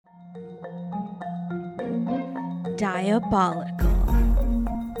Diabolical.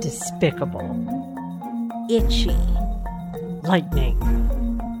 Despicable. Itchy. Lightning.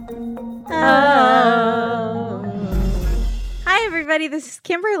 Oh. Hi, everybody. This is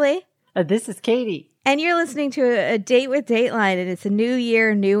Kimberly. This is Katie. And you're listening to a Date with Dateline, and it's a new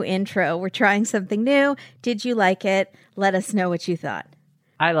year, new intro. We're trying something new. Did you like it? Let us know what you thought.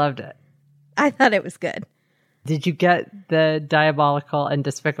 I loved it. I thought it was good. Did you get the diabolical and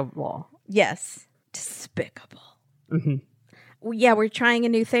despicable? Yes. Despicable. Mm-hmm. Yeah, we're trying a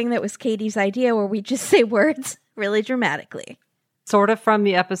new thing that was Katie's idea where we just say words really dramatically. Sort of from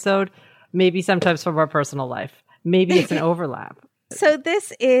the episode, maybe sometimes from our personal life. Maybe it's an overlap. So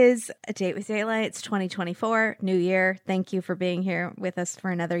this is A Date with Daylight. It's 2024, new year. Thank you for being here with us for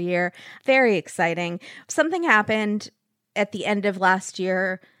another year. Very exciting. Something happened at the end of last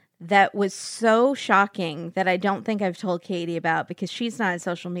year that was so shocking that I don't think I've told Katie about because she's not on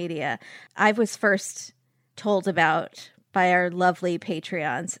social media. I was first told about by our lovely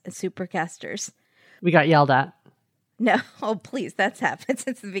Patreons and Supercasters. We got yelled at. No, oh please, that's happened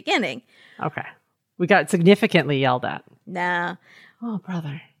since the beginning. Okay. We got significantly yelled at. No. Oh,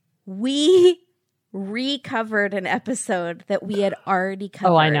 brother. We recovered an episode that we had already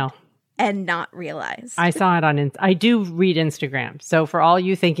covered. Oh, I know. And not realized. I saw it on, I do read Instagram. So for all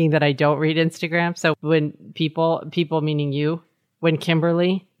you thinking that I don't read Instagram, so when people meaning you, when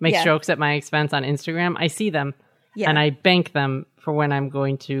Kimberly makes jokes at my expense on Instagram, I see them and I bank them for when I'm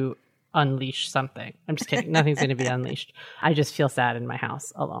going to unleash something. I'm just kidding. Nothing's going to be unleashed. I just feel sad in my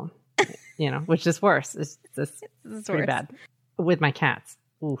house alone. Which is worse. It's pretty bad. With my cats.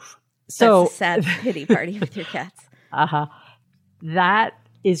 Oof. So that's a sad pity party with your cats. That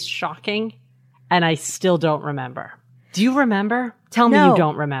is shocking, and I still don't remember. Do you remember? Tell me you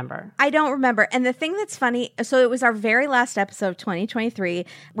don't remember. I don't remember. And the thing that's funny, so it was our very last episode of 2023,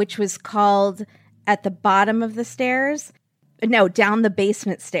 which was called At the Bottom of the Stairs. No, Down the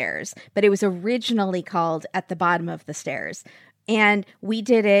Basement Stairs. But it was originally called At the Bottom of the Stairs. And we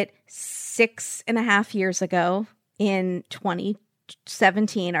did it 6.5 years ago in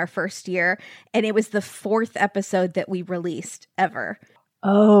 2017, our first year. And it was the 4th episode that we released ever.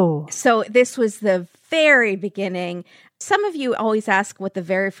 Oh. So this was the very beginning. Some of you always ask what the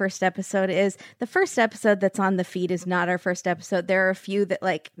very first episode is. The first episode that's on the feed is not our first episode. There are a few that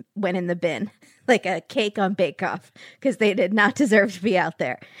went in the bin, like a cake on Bake Off, because they did not deserve to be out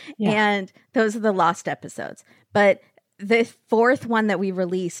there. Yeah. And those are the lost episodes. But the 4th one that we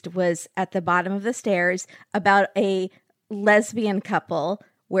released was At the Bottom of the Stairs, about a lesbian couple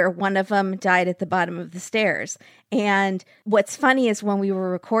where one of them died at the bottom of the stairs. And what's funny is when we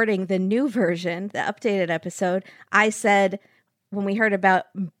were recording the new version, the updated episode, I said, when we heard about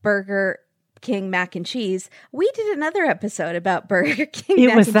Burger King mac and cheese, we did another episode about Burger King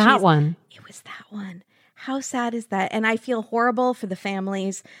mac and cheese. It was that one. It was that one. How sad is that? And I feel horrible for the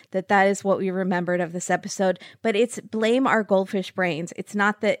families that is what we remembered of this episode. But it's blame our goldfish brains. It's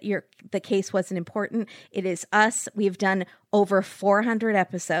not that the case wasn't important. It is us. We've done over 400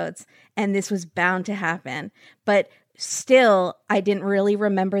 episodes, and this was bound to happen. But still, I didn't really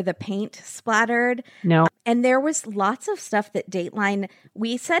remember the paint splattered. No. And there was lots of stuff that Dateline,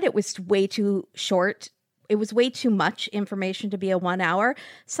 we said it was way too short. It was way too much information to be a 1 hour.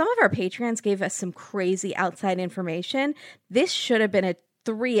 Some of our Patreons gave us some crazy outside information. This should have been a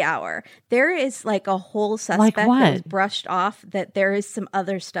 3 hour. There is a whole suspect that was brushed off that there is some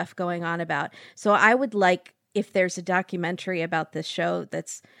other stuff going on about. So I would like if there's a documentary about this show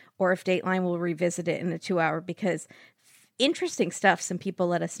or if Dateline will revisit it in a 2 hour, because interesting stuff some people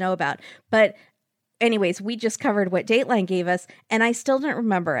let us know about. But anyways, we just covered what Dateline gave us and I still don't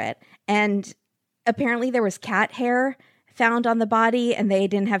remember it. And apparently there was cat hair found on the body and they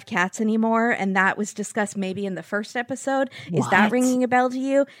didn't have cats anymore. And that was discussed maybe in the first episode. What? Is that ringing a bell to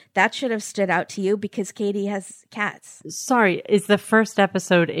you? That should have stood out to you because Katie has cats. Sorry, is the first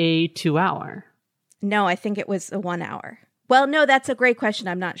episode a 2 hour? No, I think it was a 1 hour. Well, no, that's a great question.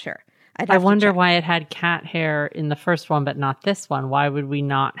 I'm not sure. I wonder why it had cat hair in the first one, but not this one. Why would we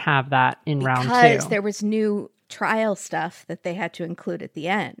not have that in round 2? Because there was new trial stuff that they had to include at the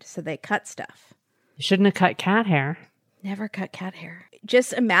end. So they cut stuff. You shouldn't have cut cat hair. Never cut cat hair.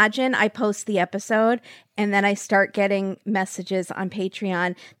 Just imagine I post the episode and then I start getting messages on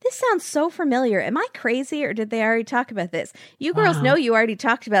Patreon. This sounds so familiar. Am I crazy or did they already talk about this? You girls know you already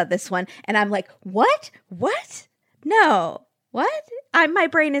talked about this one. And I'm like, what? What? No. What? My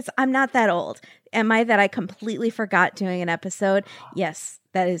brain is, I'm not that old. Am I that I completely forgot doing an episode? Yes,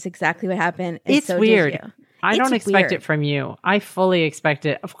 that is exactly what happened. And it's so weird. Did you. I don't expect it from you. I fully expect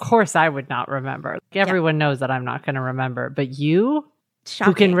it. Of course, I would not remember. Everyone knows that I'm not going to remember. But you?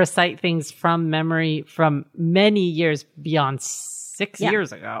 shocking. Who can recite things from memory from many years beyond 6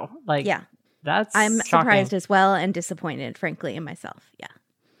 years ago. Like, that's I'm shocking. surprised as well and disappointed, frankly, in myself. Yeah.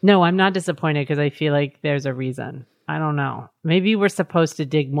 No, I'm not disappointed because I feel like there's a reason. I don't know. Maybe we're supposed to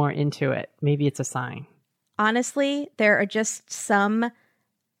dig more into it. Maybe it's a sign. Honestly, there are just some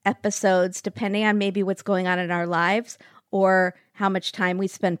episodes, depending on maybe what's going on in our lives or how much time we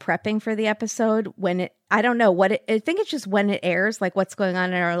spend prepping for the episode, I don't know what I think it's just when it airs, like what's going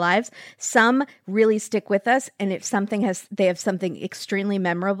on in our lives. Some really stick with us, and if they have something extremely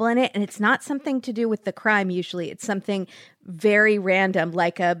memorable in it, and it's not something to do with the crime usually. It's something very random,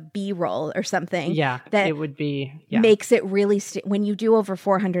 like a B-roll or something. Yeah, that it would be makes it really when you do over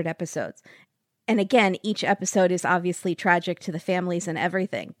 400 episodes. And again, each episode is obviously tragic to the families and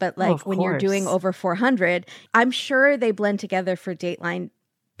everything. But like when you're doing over 400, I'm sure they blend together for Dateline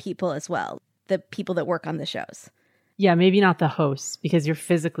people as well, the people that work on the shows. Yeah, maybe not the hosts because you're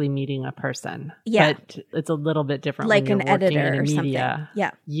physically meeting a person. Yeah. But it's a little bit different like when an you're working editor in or media. something.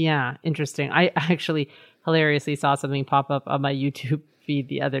 Yeah. Yeah, interesting. I actually hilariously saw something pop up on my YouTube feed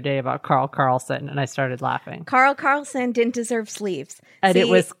the other day about Carl Carlson, and I started laughing. Carl Carlson didn't deserve sleeves. And it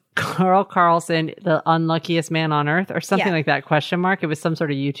was Carl Carlson, the unluckiest man on earth, or something like that, question mark. It was some sort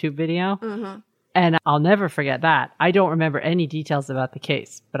of YouTube video. Mm-hmm. And I'll never forget that. I don't remember any details about the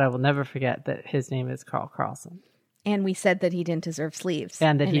case, but I will never forget that his name is Carl Carlson. And we said that he didn't deserve sleeves.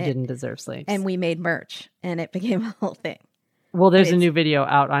 And that he didn't deserve sleeves. And we made merch, and it became a whole thing. Well, there's a new video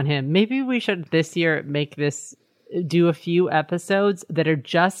out on him. Maybe we should this year do a few episodes that are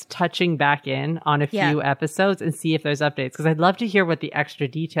just touching back in on a few episodes and see if there's updates. Because I'd love to hear what the extra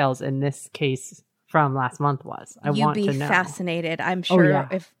details in this case from last month was. You'd be fascinated. I'm sure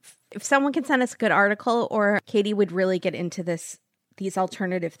if someone can send us a good article, or Katie would really get into these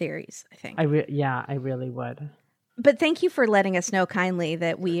alternative theories, I think. I really would. But thank you for letting us know kindly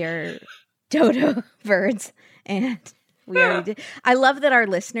that we are dodo birds, and we already did. I love that our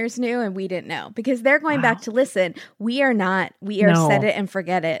listeners knew and we didn't know, because they're going back to listen. We are not. We are set it and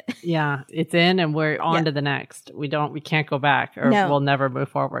forget it. Yeah, it's in and we're on to the next. We can't go back, or we'll never move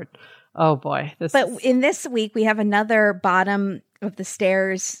forward. Oh boy. In this week we have another bottom of the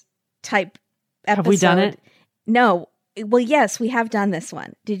stairs type episode. Have we done it? No. Well, yes, we have done this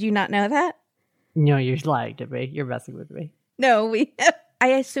one. Did you not know that? No, you're lying to me. You're messing with me. No, I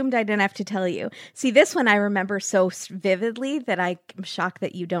assumed I didn't have to tell you. See, this one I remember so vividly that I'm shocked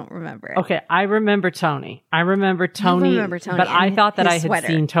that you don't remember it. Okay, I remember Tony. You remember Tony, but I thought that I had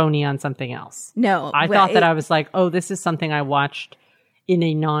seen Tony on something else. No. I thought that I was like, oh, this is something I watched in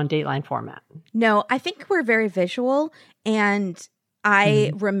a non-Dateline format. No, I think we're very visual, and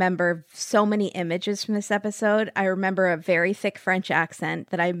I remember so many images from this episode. I remember a very thick French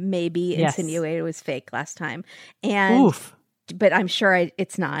accent that I maybe insinuated was fake last time. And but I'm sure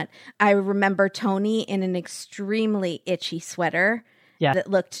it's not. I remember Tony in an extremely itchy sweater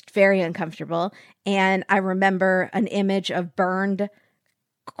that looked very uncomfortable. And I remember an image of burned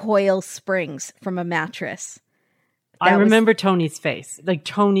coil springs from a mattress. I remember Tony's face, like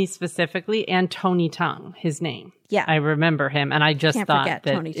Tony specifically, and Tony Tongue, his name. Yeah. I remember him, and I just thought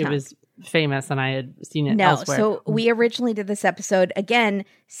that it was famous and I had seen it elsewhere. So we originally did this episode, again,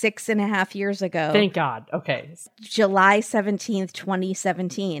 6.5 years ago. Thank God. Okay. July 17th,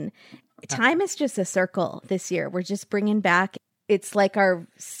 2017. Time is just a circle this year. We're just bringing back, it's like our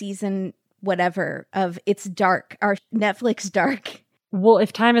season whatever of It's Dark, our Netflix Dark. Well,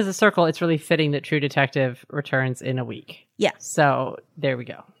 if time is a circle, it's really fitting that True Detective returns in a week. Yeah. So there we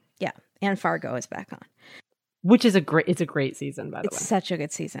go. Yeah. And Fargo is back on. Which is it's a great season, by the way. It's such a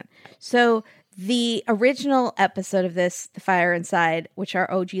good season. So the original episode of this, The Fire Inside, which our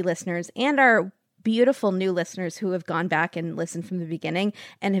OG listeners and our beautiful new listeners who have gone back and listened from the beginning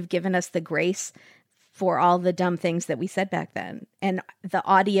and have given us the grace for all the dumb things that we said back then. And the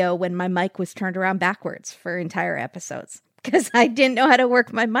audio when my mic was turned around backwards for entire episodes. Because I didn't know how to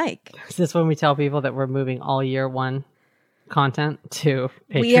work my mic. Is this when we tell people that we're moving all year one content to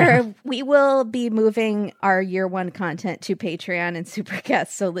Patreon? We will be moving our year one content to Patreon and Supercast,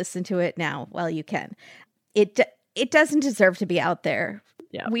 so listen to it now while you can. It doesn't deserve to be out there.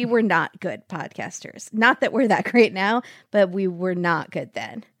 Yeah. We were not good podcasters. Not that we're that great now, but we were not good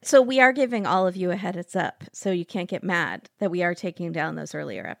then. So we are giving all of you a heads up, so you can't get mad that we are taking down those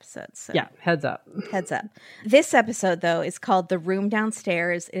earlier episodes. So. Yeah, heads up. Heads up. This episode, though, is called The Room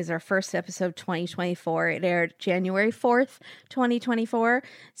Downstairs. It is our first episode 2024. It aired January 4th, 2024.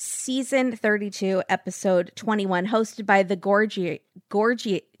 Season 32, episode 21, hosted by the Gorgie?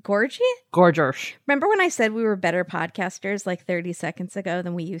 Gorgers. Remember when I said we were better podcasters like 30 seconds ago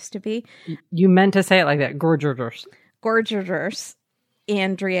than we used to be? You meant to say it like that. Gorgers.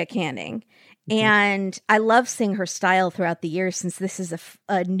 Andrea Canning. And I love seeing her style throughout the years since this is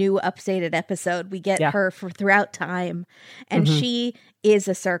a new updated episode. We get her for throughout time. And she is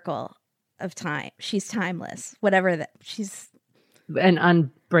a circle of time. She's timeless. Whatever that. She's an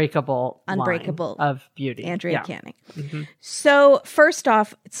unbreakable line of beauty. Andrea Canning. So first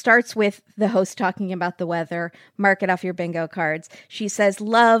off, it starts with the host talking about the weather. Mark it off your bingo cards. She says,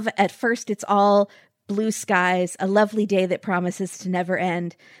 love, at first it's all blue skies, a lovely day that promises to never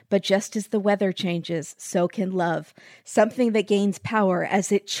end. But just as the weather changes, so can love. Something that gains power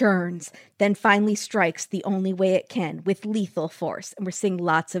as it churns, then finally strikes the only way it can, with lethal force. And we're seeing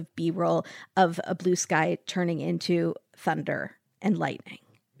lots of B-roll of a blue sky turning into thunder and lightning.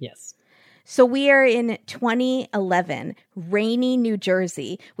 Yes. So we are in 2011, rainy New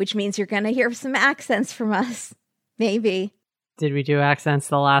Jersey, which means you're going to hear some accents from us. Maybe. Did we do accents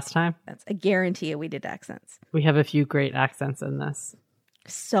the last time? That's a guarantee we did accents. We have a few great accents in this.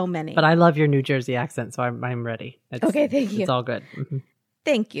 So many. But I love your New Jersey accent, so I'm ready. Okay, thank you. It's all good.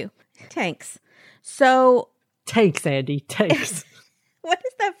 Thank you. Thanks. So... Takes, Andy. Takes. What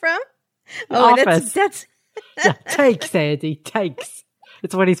is that from? Office. That's... Yeah, takes, Andy. Takes.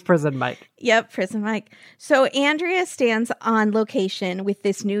 It's when he's Prison Mike. Yep, Prison Mike. So Andrea stands on location with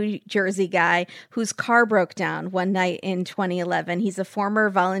this New Jersey guy whose car broke down one night in 2011. He's a former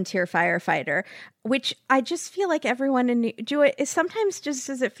volunteer firefighter, which I just feel like everyone in sometimes just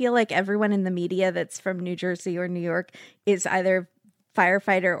does it feel like everyone in the media that's from New Jersey or New York is either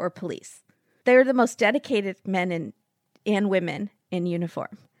firefighter or police. They're the most dedicated men and women in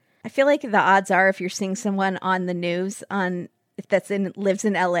uniform. I feel like the odds are if you're seeing someone on the news lives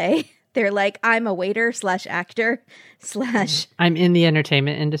in LA, they're like, I'm a waiter / actor / I'm in the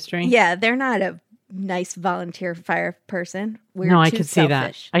entertainment industry. Yeah, they're not a nice volunteer fire person. I could see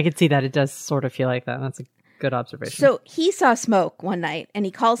that. I could see that. It does sort of feel like that. That's a good observation. So he saw smoke one night and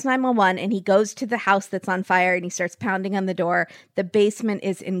he calls 911 and he goes to the house that's on fire and he starts pounding on the door. The basement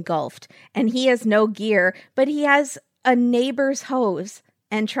is engulfed and he has no gear, but he has a neighbor's hose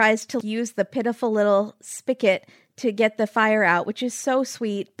and tries to use the pitiful little spigot to get the fire out, which is so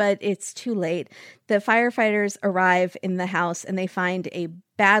sweet, but it's too late. The firefighters arrive in the house and they find a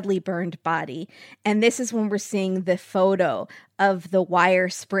badly burned body. And this is when we're seeing the photo of the wire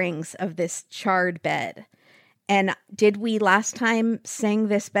springs of this charred bed. And did we last time sing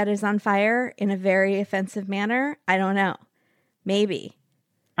This Bed is on Fire in a very offensive manner? I don't know. Maybe.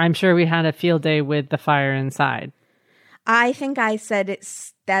 I'm sure we had a field day with the fire inside. I think I said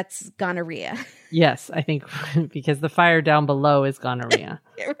that's gonorrhea. Yes, I think because the fire down below is gonorrhea.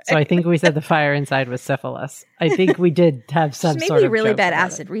 Right. So I think we said the fire inside was syphilis. I think we did have some sort of maybe really bad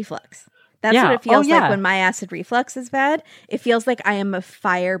acid reflux. That's what it feels like when my acid reflux is bad. It feels like I am a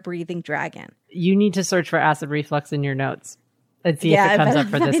fire-breathing dragon. You need to search for acid reflux in your notes and see if it comes up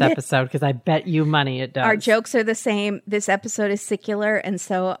for this episode, because I bet you money it does. Our jokes are the same. This episode is secular, and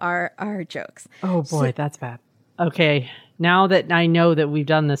so are our jokes. Oh, boy, that's bad. Okay, now that I know that we've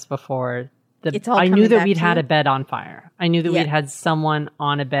done this before, I knew that we'd had a bed on fire. I knew that we'd had someone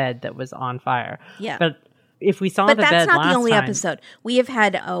on a bed that was on fire. Yeah. But if we saw the bed last time... But that's not the only episode. We have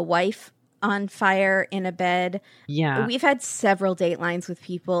had a wife on fire in a bed. Yeah. We've had several datelines with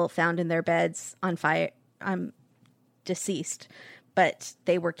people found in their beds on fire, deceased, but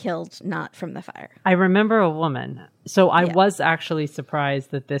they were killed not from the fire. I remember a woman. So I was actually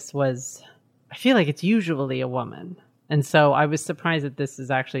surprised that this was... I feel like it's usually a woman. And so I was surprised that this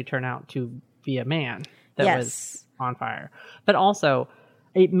has actually turned out to be a man that was on fire. But also,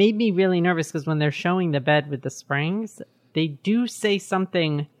 it made me really nervous because when they're showing the bed with the springs, they do say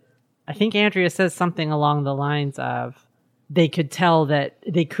something. I think Andrea says something along the lines of they could tell that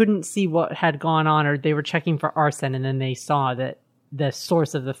they couldn't see what had gone on, or they were checking for arson, and then they saw that the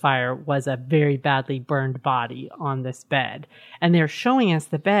source of the fire was a very badly burned body on this bed. And they're showing us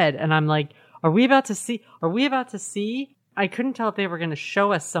the bed, and I'm like, Are we about to see? I couldn't tell if they were going to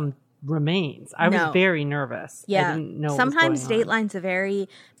show us some remains. I was very nervous. Yeah. I didn't know Sometimes what was going on. Dateline's very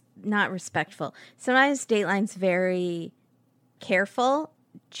not respectful. Sometimes Dateline's very careful,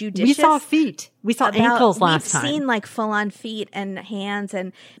 judicious. We saw feet. We saw ankles last time. We've seen like full on feet and hands,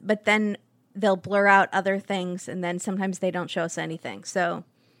 but then they'll blur out other things, and then sometimes they don't show us anything. So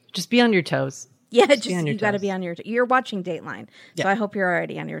just be on your toes. Yeah, you got to be on your toes. You're watching Dateline, so I hope you're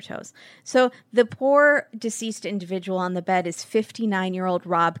already on your toes. So the poor deceased individual on the bed is 59-year-old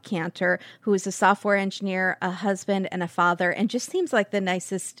Rob Cantor, who is a software engineer, a husband, and a father, and just seems like the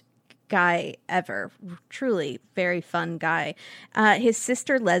nicest guy ever. Truly very fun guy. His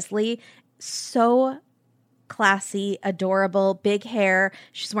sister Leslie, so classy, adorable, big hair.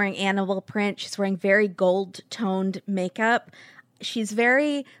 She's wearing animal print. She's wearing very gold-toned makeup. she's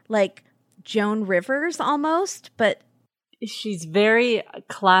very like Joan Rivers almost, but she's very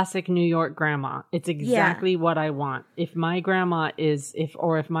classic New York grandma. It's exactly what I want. If my grandma is, if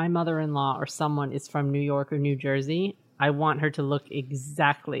my mother-in-law or someone is from New York or New Jersey, I want her to look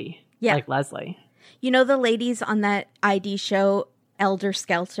exactly like Leslie. You know the ladies on that ID show, Elder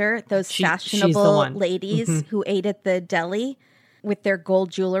Skelter, those fashionable ladies who ate at the deli with their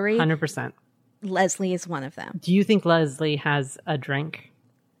gold jewelry? 100%. Leslie is one of them. Do you think Leslie has a drink?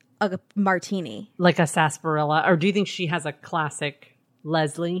 A martini. Like a sarsaparilla? Or do you think she has a classic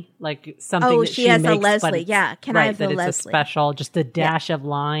Leslie? Like something that she has makes, a Leslie. Yeah. Can I have the Leslie? It's a special, just a dash of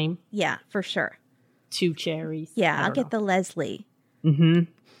lime. Yeah, for sure. 2 cherries. Yeah, I'll get the Leslie.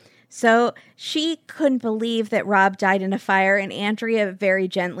 Mm-hmm. So she couldn't believe that Rob died in a fire, and Andrea very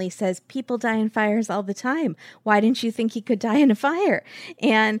gently says, people die in fires all the time. Why didn't you think he could die in a fire?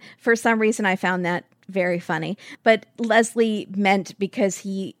 And for some reason, I found that very funny. But Leslie meant because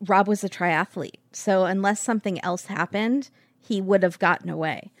Rob was a triathlete. So unless something else happened, he would have gotten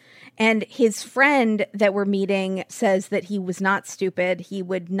away. And his friend that we're meeting says that he was not stupid. He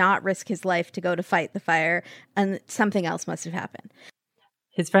would not risk his life to go to fight the fire, and something else must have happened.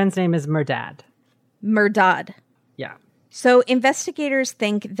 His friend's name is Mehrdad. Mehrdad. Yeah. So investigators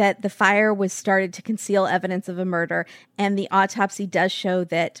think that the fire was started to conceal evidence of a murder, and the autopsy does show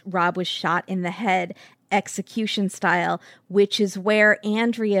that Rob was shot in the head, execution style, which is where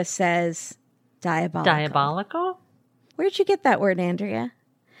Andrea says diabolical. Diabolical? Where'd you get that word, Andrea?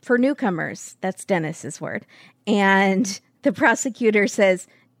 For newcomers, that's Dennis's word. And the prosecutor says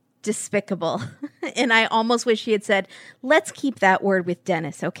despicable. And I almost wish she had said, let's keep that word with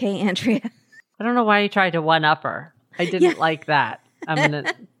Dennis, okay, Andrea? I don't know why you tried to one-up her. I didn't like that.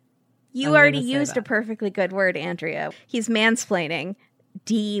 You already used a perfectly good word, Andrea. He's mansplaining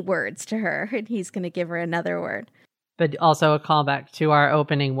D words to her, and he's going to give her another word. But also a callback to our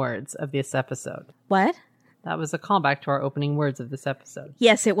opening words of this episode. What? That was a callback to our opening words of this episode.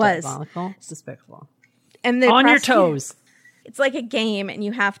 Yes, it was. Diabolical, despicable. And on your toes. It's like a game, and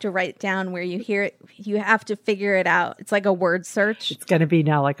you have to write down where you hear it. You have to figure it out. It's like a word search. It's going to be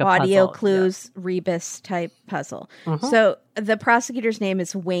now like a audio puzzle. clues, rebus type puzzle. So the prosecutor's name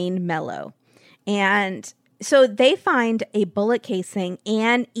is Wayne Mello. And so they find a bullet casing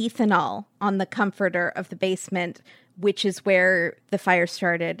and ethanol on the comforter of the basement, which is where the fire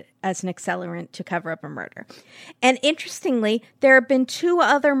started as an accelerant to cover up a murder. And interestingly, there have been 2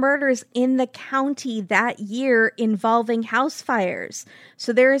 other murders in the county that year involving house fires.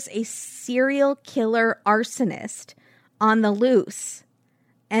 So there is a serial killer arsonist on the loose.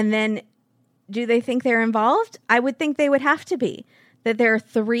 And then do they think they're involved? I would think they would have to be. That there are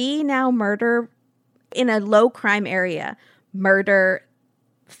 3 now murder in a low crime area, murder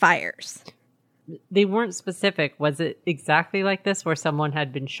fires. They weren't specific. Was it exactly like this where someone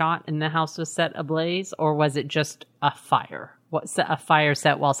had been shot and the house was set ablaze? Or was it just a fire? A fire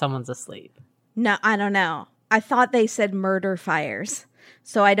set while someone's asleep? No, I don't know. I thought they said murder fires.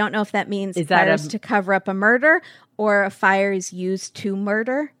 So I don't know if that means fires to cover up a murder or a fire is used to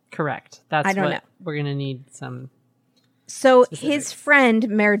murder. Correct. That's what we're going to need some. So specifics. His friend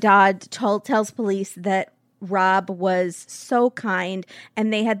Mehrdad tells police that Rob was so kind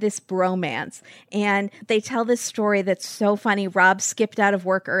and they had this bromance. And they tell this story that's so funny. Rob skipped out of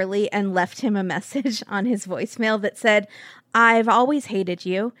work early and left him a message on his voicemail that said, I've always hated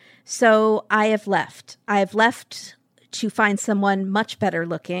you, so I have left. I have left to find someone much better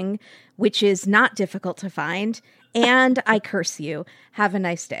looking, which is not difficult to find. And I curse you. Have a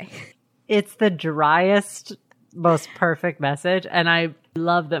nice day. It's the driest, most perfect message. And I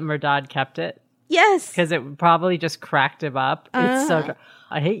love that Mehrdad kept it. Yes. Because it probably just cracked him up. It's so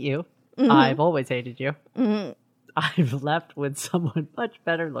I hate you. Mm-hmm. I've always hated you. Mm-hmm. I've left with someone much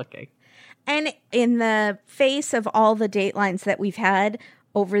better looking. And in the face of all the datelines that we've had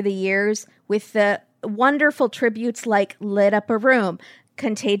over the years, with the wonderful tributes like Lit Up a Room,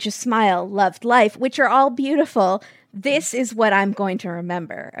 Contagious Smile, Loved Life, which are all beautiful, this is what I'm going to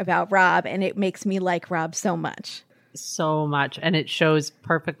remember about Rob. And it makes me like Rob so much. So much. And it shows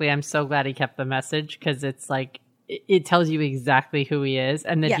perfectly. I'm so glad he kept the message because it's like, it tells you exactly who he is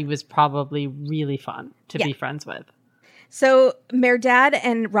and that he was probably really fun to be friends with. So Mehrdad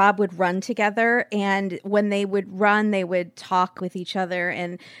and Rob would run together, and when they would run, they would talk with each other.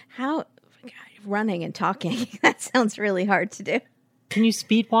 And running and talking, that sounds really hard to do. Can you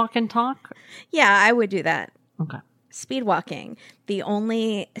speed walk and talk? Yeah, I would do that. Okay. Speed walking, the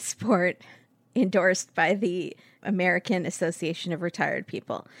only sport endorsed by the American Association of Retired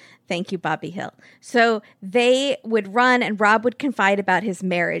People. Thank you, Bobby Hill. So they would run, and Rob would confide about his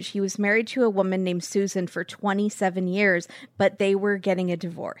marriage. He was married to a woman named Susan for 27 years, but they were getting a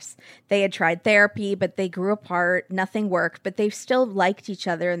divorce. They had tried therapy, but they grew apart. Nothing worked, but they still liked each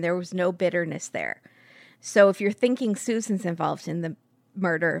other, and there was no bitterness there. So if you're thinking Susan's involved in the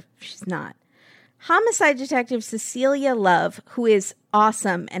murder, she's not. Homicide detective Cecilia Love, who is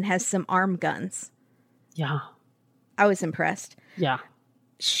awesome and has some arm guns. Yeah. I was impressed. Yeah.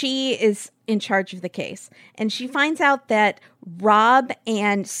 She is in charge of the case. And she finds out that Rob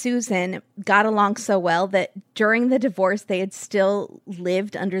and Susan got along so well that during the divorce, they had still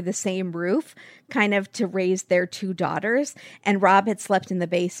lived under the same roof, kind of to raise their 2 daughters. And Rob had slept in the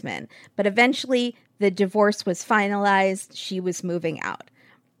basement. But eventually, the divorce was finalized. She was moving out.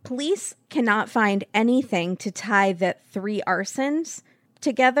 Police cannot find anything to tie the 3 arsons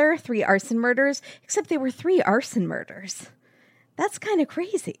together, 3 arson murders, except they were 3 arson murders. That's kind of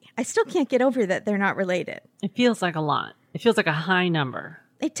crazy. I still can't get over that they're not related. It feels like a lot. It feels like a high number.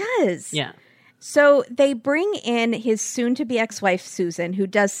 It does. Yeah. So they bring in his soon-to-be ex-wife, Susan, who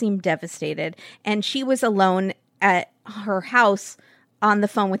does seem devastated, and she was alone at her house on the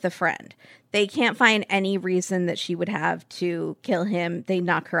phone with a friend. They can't find any reason that she would have to kill him. They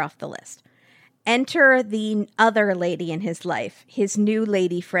knock her off the list. Enter the other lady in his life, his new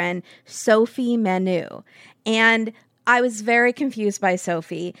lady friend, Sophie Manu. And I was very confused by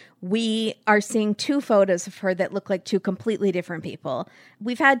Sophie. We are seeing 2 photos of her that look like 2 completely different people.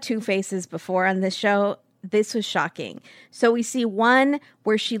 We've had 2 faces before on this show. This was shocking. So we see one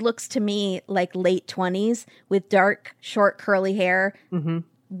where she looks to me like late 20s with dark, short, curly hair,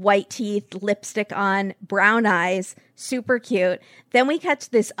 white teeth, lipstick on, brown eyes, super cute. Then we catch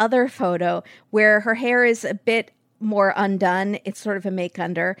this other photo where her hair is a bit more undone. It's sort of a make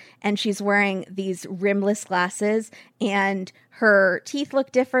under, and she's wearing these rimless glasses, and her teeth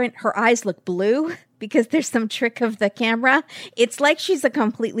look different. Her eyes look blue because there's some trick of the camera. It's like she's a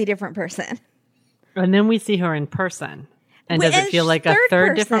completely different person. And then we see her in person. And does it feel like a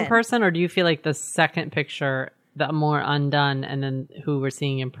third different person, or do you feel like the second picture, the more undone, and then who we're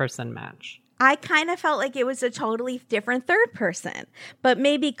seeing in person match? I kind of felt like it was a totally different third person, but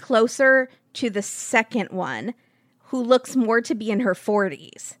maybe closer to the second one, who looks more to be in her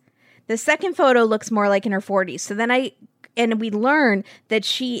 40s. The second photo looks more like in her 40s. So then we learn that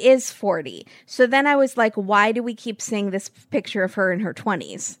she is 40. So then I was like, why do we keep seeing this picture of her in her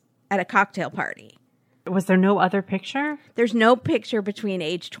 20s at a cocktail party? Was there no other picture? There's no picture between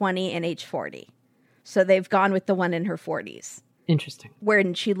age 20 and age 40. So they've gone with the one in her 40s. Interesting.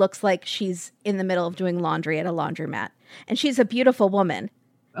 Where she looks like she's in the middle of doing laundry at a laundromat. And she's a beautiful woman.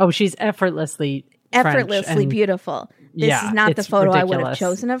 Oh, she's effortlessly beautiful. This is not the photo ridiculous. I would have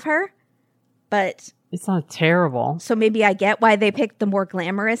chosen of her, but it's not terrible. So maybe I get why they picked the more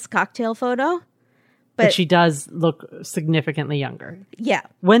glamorous cocktail photo. But she does look significantly younger. Yeah.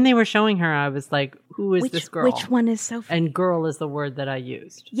 When they were showing her, I was like, who is this girl? Which one is Sophie? And girl is the word that I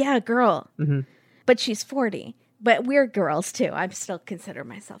used. Yeah, girl. Mm-hmm. But she's 40. But we're girls too. I still consider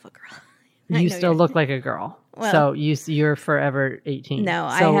myself a girl. You still look like a girl. Well, so you're forever 18. No,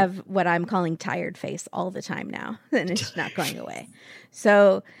 I have what I'm calling tired face all the time now. And it's not going away.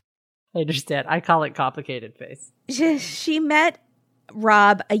 So I understand. I call it complicated face. She met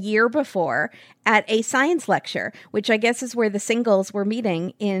Rob a year before at a science lecture, which I guess is where the singles were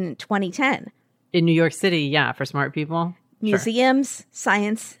meeting in 2010. In New York City, yeah, for smart people. Museums, sure.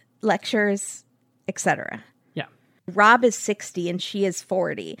 Science lectures, etc. Yeah. Rob is 60 and she is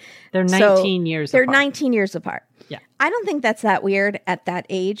 40. They're 19 years apart. They're 19 years apart. Yeah. I don't think that's that weird at that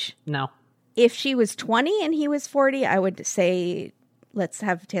age. No. If she was 20 and he was 40, I would say let's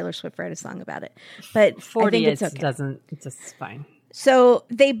have Taylor Swift write a song about it. But 40, I think it's okay. It's just fine. So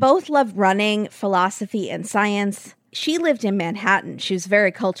they both love running, philosophy, and science. She lived in Manhattan. She was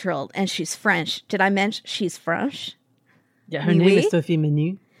very cultural, and she's French. Did I mention she's French? Yeah, her name is Sophie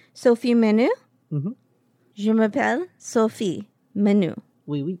Manu. Sophie Manu? Mm-hmm. Je m'appelle Sophie Manu.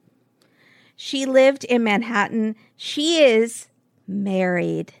 Oui, oui. She lived in Manhattan. She is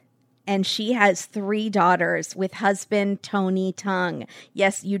married, and she has 3 daughters with husband Tony Tung.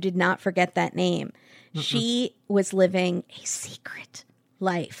 Yes, you did not forget that name. Mm-mm. She was living a secret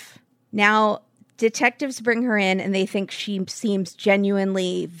life. Now, detectives bring her in, and they think she seems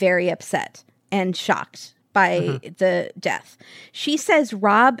genuinely very upset and shocked by the death. She says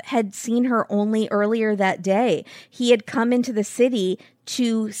Rob had seen her only earlier that day. He had come into the city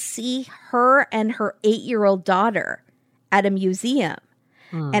to see her and her 8-year-old daughter at a museum.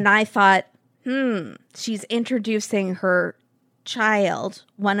 And I thought, she's introducing her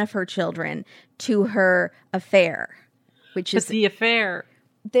one of her children, to her affair, which is the affair.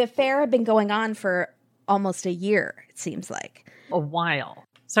 The affair had been going on for almost a year, it seems like. A while.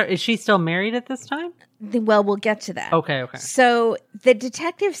 So is she still married at this time? Well, we'll get to that. Okay. So the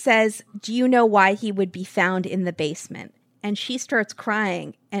detective says, do you know why he would be found in the basement? And she starts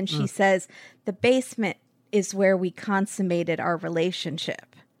crying, and she says, the basement is where we consummated our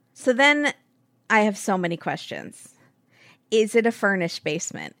relationship. So then I have so many questions. Is it a furnished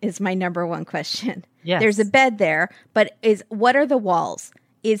basement is my number one question. Yes. There's a bed there, but what are the walls?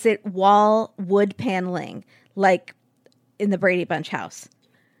 Is it wall wood paneling like in the Brady Bunch house?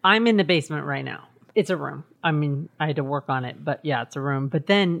 I'm in the basement right now. It's a room. I mean, I had to work on it, but yeah, it's a room. But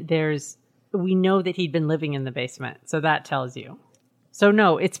then we know that he'd been living in the basement. So that tells you. So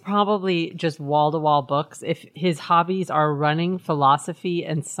no, it's probably just wall-to-wall books. If his hobbies are running, philosophy,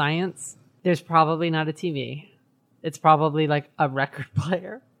 and science, there's probably not a TV. It's probably like a record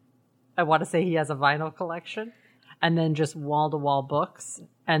player. I want to say he has a vinyl collection. And then just wall-to-wall books.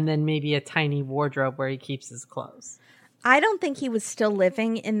 And then maybe a tiny wardrobe where he keeps his clothes. I don't think he was still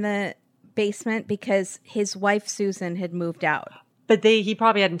living in the basement because his wife, Susan, had moved out. But he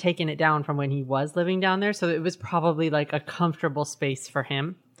probably hadn't taken it down from when he was living down there. So it was probably like a comfortable space for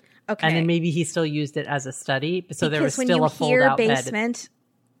him. Okay. And then maybe he still used it as a study. So there was still a fold-out bed. When you hear basement,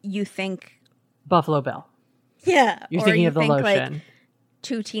 you think... Buffalo Bill. Yeah. You're thinking of the lotion. Like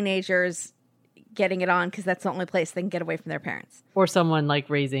two teenagers getting it on because that's the only place they can get away from their parents. Or someone like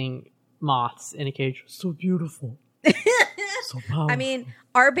raising moths in a cage. So beautiful. So powerful. I mean,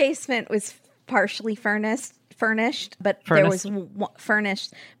 our basement was partially furnished, but there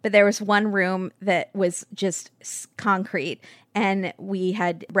was one room that was just concrete, and we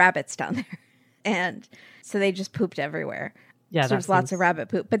had rabbits down there, and so they just pooped everywhere. Yeah, so there was lots of rabbit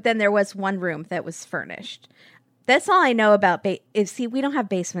poop. But then there was one room that was furnished. That's all I know about see, we don't have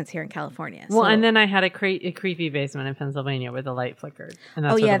basements here in California. Well, and then I had a creepy basement in Pennsylvania where the light flickered. And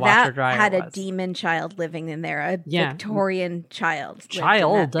that's where the washer dryer had was. A demon child living in there. A Victorian child lived in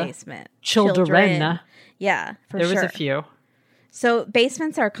that basement. Children. Yeah, there was a few. So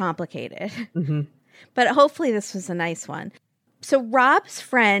basements are complicated. Mm-hmm. But hopefully this was a nice one. So Rob's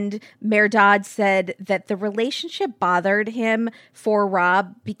friend, Mehrdad, said that the relationship bothered him for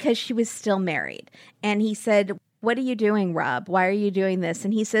Rob because she was still married. And he said, what are you doing, Rob? Why are you doing this?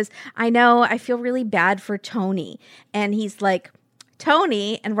 And he says, I know, I feel really bad for Tony. And he's like,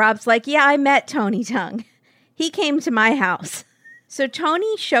 Tony? And Rob's like, yeah, I met Tony Tongue. He came to my house. So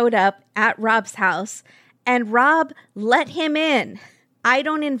Tony showed up at Rob's house and Rob let him in. I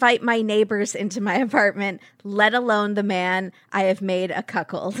don't invite my neighbors into my apartment, let alone the man I have made a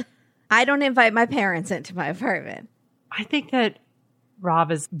cuckold. I don't invite my parents into my apartment. I think that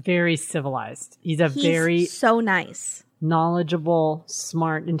Rob is very civilized. He's very so nice, knowledgeable,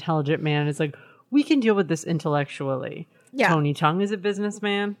 smart, intelligent man. It's like, we can deal with this intellectually. Yeah. Tony Tongue is a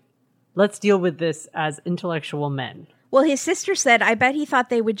businessman. Let's deal with this as intellectual men. Well, his sister said, I bet he thought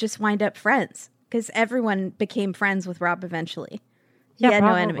they would just wind up friends because everyone became friends with Rob eventually. He had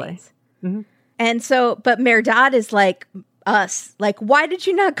no enemies. Mm-hmm. And so, but Mehrdad is like us. Like, why did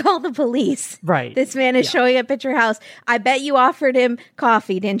you not call the police? Right. This man is showing up at your house. I bet you offered him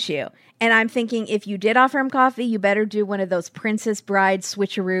coffee, didn't you? And I'm thinking, if you did offer him coffee, you better do one of those Princess Bride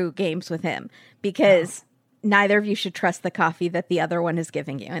switcheroo games with him. Because neither of you should trust the coffee that the other one is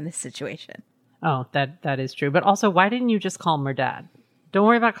giving you in this situation. Oh, that is true. But also, why didn't you just call Mehrdad? Don't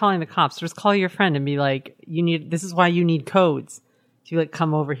worry about calling the cops. Just call your friend and be like, this is why you need codes. To like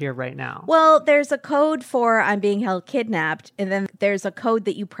come over here right now. Well, there's a code for I'm being held kidnapped, and then there's a code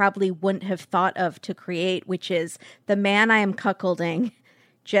that you probably wouldn't have thought of to create, which is the man I am cuckolding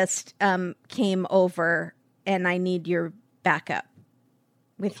just came over, and I need your backup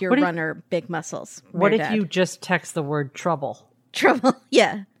with your runner big muscles. What if you just text the word trouble? Trouble,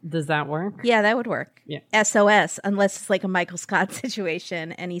 yeah. Does that work? Yeah, that would work. Yeah. SOS, unless it's like a Michael Scott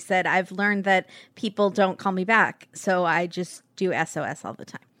situation. And he said, I've learned that people don't call me back, so I just do SOS all the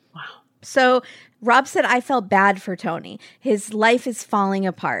time. Wow. So Rob said, I felt bad for Tony. His life is falling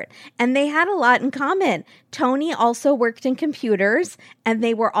apart. And they had a lot in common. Tony also worked in computers, and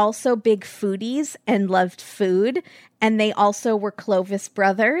they were also big foodies and loved food. And they also were Clovis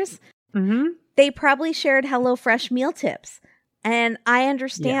brothers. Mm-hmm. They probably shared HelloFresh meal tips. And I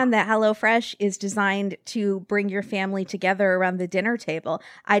understand that HelloFresh is designed to bring your family together around the dinner table.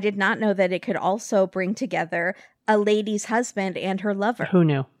 I did not know that it could also bring together a lady's husband and her lover. Who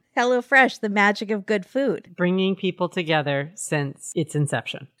knew? HelloFresh, the magic of good food. Bringing people together since its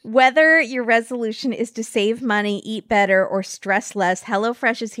inception. Whether your resolution is to save money, eat better, or stress less,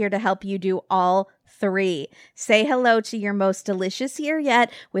 HelloFresh is here to help you do all 3. Say hello to your most delicious year yet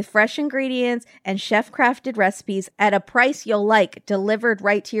with fresh ingredients and chef-crafted recipes at a price you'll like, delivered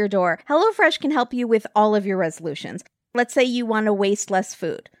right to your door. HelloFresh can help you with all of your resolutions. Let's say you want to waste less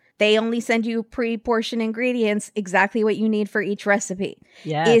food. They only send you pre-portioned ingredients, exactly what you need for each recipe.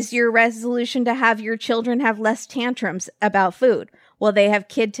 Yes. Is your resolution to have your children have less tantrums about food? Well, they have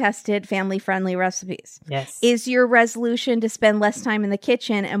kid-tested, family-friendly recipes. Yes. Is your resolution to spend less time in the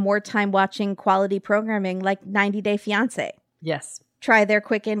kitchen and more time watching quality programming like 90 Day Fiancé? Yes. Try their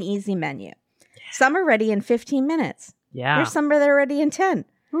quick and easy menu. Yeah. Some are ready in 15 minutes. Yeah. There's some that are ready in 10.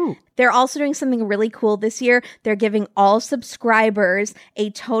 Ooh. They're also doing something really cool this year. They're giving all subscribers a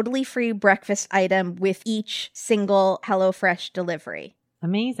totally free breakfast item with each single HelloFresh delivery.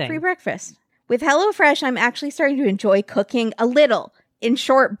 Amazing. Free breakfast. With HelloFresh, I'm actually starting to enjoy cooking a little in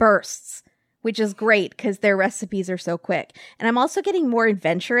short bursts, which is great because their recipes are so quick. And I'm also getting more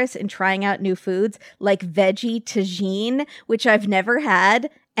adventurous in trying out new foods like veggie tagine, which I've never had.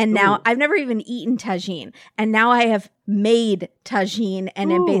 And now I've never even eaten tagine. And now I have made tagine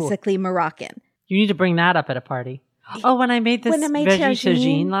and am basically Moroccan. You need to bring that up at a party. Oh, when I made this veggie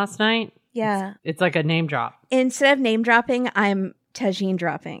tagine last night. Yeah. It's like a name drop. Instead of name dropping, I'm tagine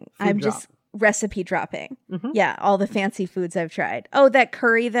dropping. Just recipe dropping. Mm-hmm. Yeah. All the fancy foods I've tried. Oh, that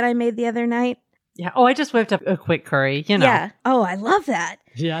curry that I made the other night. Yeah. Oh, I just whipped up a quick curry, you know. Yeah. Oh, I love that.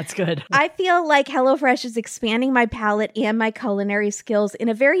 Yeah, it's good. I feel like HelloFresh is expanding my palate and my culinary skills in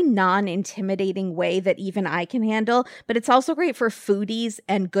a very non-intimidating way that even I can handle. But it's also great for foodies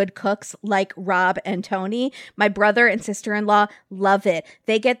and good cooks like Rob and Tony. My brother and sister-in-law love it.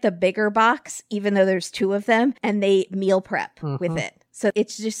 They get the bigger box, even though there's 2 of them, and they meal prep with it. So it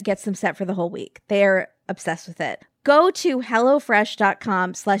just gets them set for the whole week. They're obsessed with it. Go to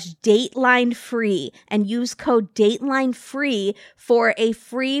HelloFresh.com/DatelineFree and use code DatelineFree for a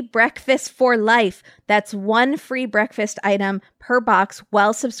free breakfast for life. That's 1 free breakfast item per box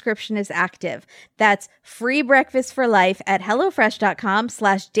while subscription is active. That's free breakfast for life at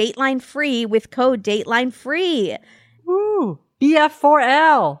HelloFresh.com/DatelineFree with code DatelineFree. Woo!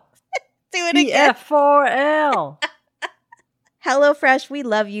 BF4L. Do it again. BF4L. HelloFresh, we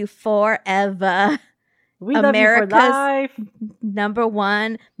love you forever. We America's love you for life.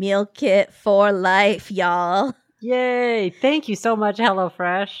 #1 meal kit for life, y'all. Yay. Thank you so much,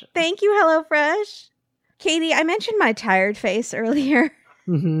 HelloFresh. Thank you, HelloFresh. Katie, I mentioned my tired face earlier.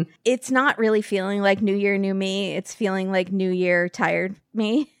 Mm-hmm. It's not really feeling like New Year, New Me. It's feeling like New Year, tired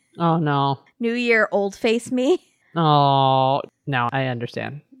me. Oh, no. New Year, old face me. Oh, no, I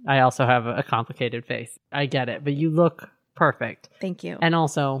understand. I also have a complicated face. I get it, but you look perfect. Thank you. And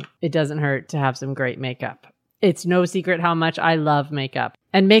also, it doesn't hurt to have some great makeup. It's no secret how much I love makeup.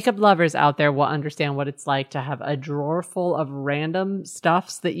 And makeup lovers out there will understand what it's like to have a drawer full of random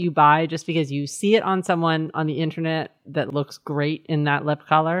stuffs that you buy just because you see it on someone on the internet that looks great in that lip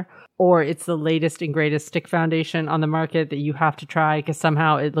color. Or it's the latest and greatest stick foundation on the market that you have to try because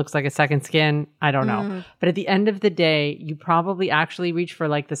somehow it looks like a second skin. I don't know. But at the end of the day, you probably actually reach for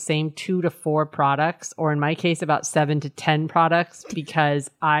like the same 2 to 4 products, or in my case, about 7 to 10 products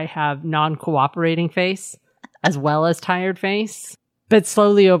because I have non-cooperating face as well as tired face. But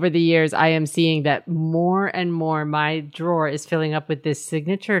slowly over the years, I am seeing that more and more my drawer is filling up with this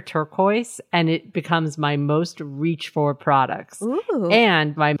signature turquoise, and it becomes my most reach for products. Ooh.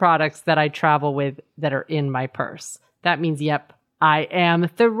 And my products that I travel with that are in my purse. That means, yep, I am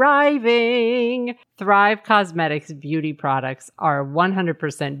thriving. Thrive Cosmetics beauty products are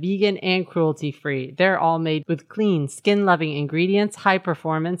 100% vegan and cruelty-free. They're all made with clean, skin-loving ingredients, high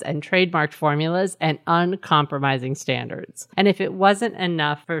performance, and trademarked formulas, and uncompromising standards. And if it wasn't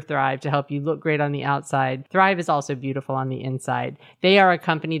enough for Thrive to help you look great on the outside, Thrive is also beautiful on the inside. They are a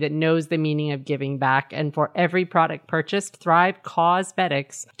company that knows the meaning of giving back, and for every product purchased, Thrive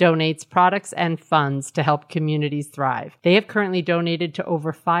Cosmetics donates products and funds to help communities thrive. They have currently donated to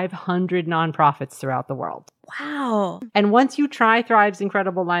over 500 nonprofits throughout the world. Wow. And once you try Thrive's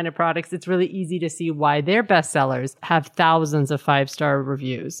incredible line of products, it's really easy to see why their bestsellers have thousands of 5-star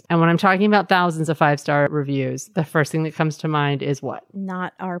reviews. And when I'm talking about thousands of 5-star reviews, the first thing that comes to mind is what?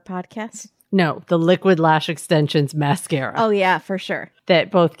 Not our podcast. No, the Liquid Lash Extensions mascara. Oh, yeah, for sure.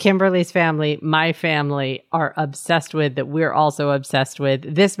 That both Kimberly's family, my family are obsessed with, that we're also obsessed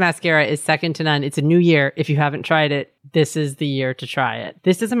with. This mascara is second to none. It's a new year. If you haven't tried it, this is the year to try it.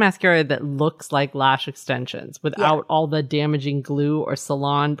 This is a mascara that looks like lash extensions without all the damaging glue or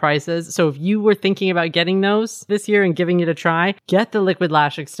salon prices. So if you were thinking about getting those this year and giving it a try, get the Liquid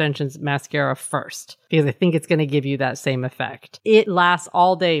Lash Extensions mascara first, because I think it's going to give you that same effect. It lasts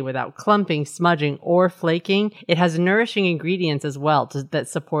all day without clumping, smudging, or flaking. It has nourishing ingredients as well felt that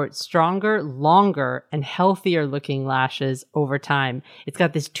support stronger, longer, and healthier looking lashes over time. It's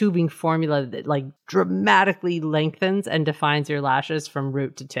got this tubing formula that like dramatically lengthens and defines your lashes from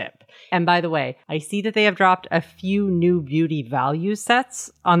root to tip. And by the way, I see that they have dropped a few new beauty value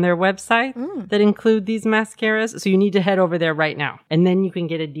sets on their website that include these mascaras. So you need to head over there right now. And then you can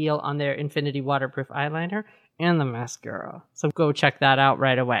get a deal on their Infinity Waterproof Eyeliner and the mascara. So go check that out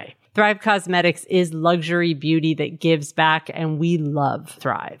right away. Thrive Cosmetics is luxury beauty that gives back, and we love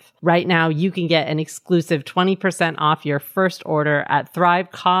Thrive. Right now, you can get an exclusive 20% off your first order at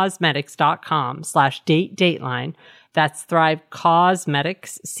thrivecosmetics.com/dateline. That's Thrive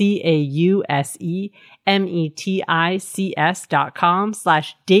Cosmetics,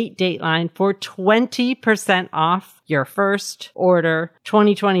 CAUSEMETICS.com/dateline for 20% off your first order.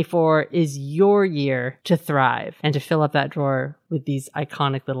 2024 is your year to thrive and to fill up that drawer with these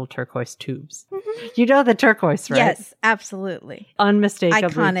iconic little turquoise tubes. You know the turquoise, right? Yes, absolutely. Unmistakably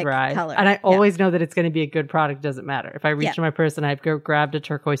Iconic Thrive. color. And I always know that it's going to be a good product. Doesn't matter. If I reach in my purse and I've grabbed a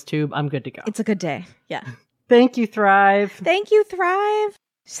turquoise tube, I'm good to go. It's a good day. Yeah. Thank you, Thrive. Thank you, Thrive.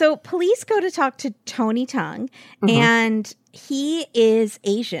 So police go to talk to Tony Tung, and he is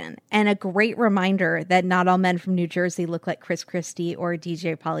Asian, and a great reminder that not all men from New Jersey look like Chris Christie or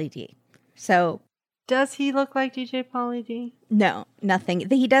DJ Pauly D. So, does he look like DJ Pauly D? No, nothing.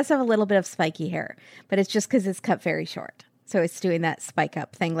 He does have a little bit of spiky hair, but it's just because it's cut very short. So it's doing that spike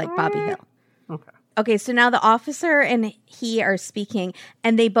up thing like Bobby Hill. Okay. Okay, so now the officer and he are speaking,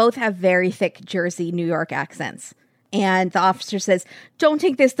 and they both have very thick Jersey, New York accents. And the officer says, "Don't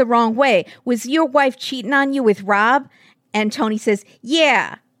take this the wrong way. Was your wife cheating on you with Rob?" And Tony says,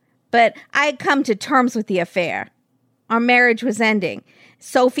 "Yeah, but I had come to terms with the affair. Our marriage was ending.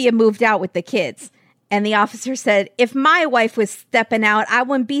 Sophia moved out with the kids." And the officer said, "If my wife was stepping out, I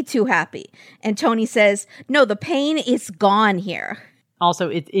wouldn't be too happy." And Tony says, "No, the pain is gone here." Also,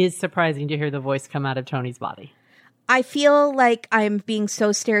 it is surprising to hear the voice come out of Tony's body. I feel like I'm being so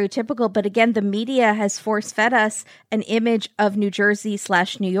stereotypical, but again, the media has force-fed us an image of New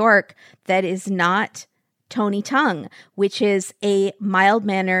Jersey/New York that is not Tony Tung, which is a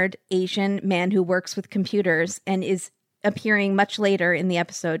mild-mannered Asian man who works with computers and is appearing much later in the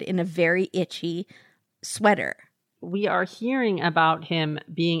episode in a very itchy sweater. We are hearing about him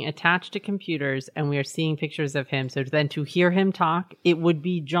being attached to computers, and we are seeing pictures of him. So then to hear him talk, it would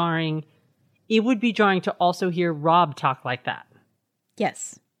be jarring. It would be jarring to also hear Rob talk like that.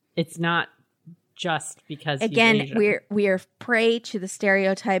 Yes. It's not just because again, he's Asian. we are prey to the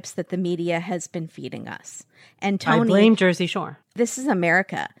stereotypes that the media has been feeding us. And Tony, I blame Jersey Shore. This is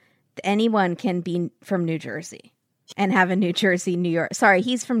America. Anyone can be from New Jersey and have a New Jersey, New York. Sorry,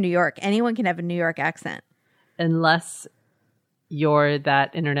 he's from New York. Anyone can have a New York accent. Unless you're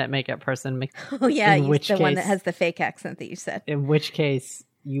that internet makeup person. Oh, yeah. In which the case, one that has the fake accent that you said. In which case,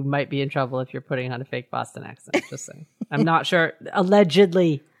 you might be in trouble if you're putting on a fake Boston accent. Just saying. I'm not sure.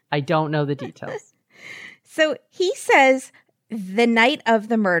 Allegedly, I don't know the details. So he says the night of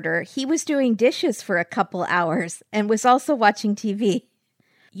the murder, he was doing dishes for a couple hours and was also watching TV.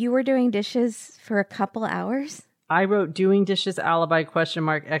 You were doing dishes for a couple hours? I wrote doing dishes alibi ? !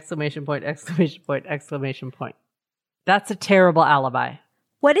 Exclamation point, exclamation point, exclamation point. That's a terrible alibi.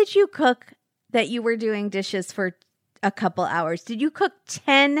 What did you cook that you were doing dishes for a couple hours? Did you cook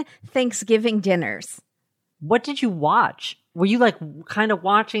 10 Thanksgiving dinners? What did you watch? Were you like kind of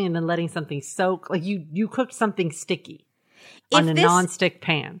watching and then letting something soak? Like you cooked something sticky on a nonstick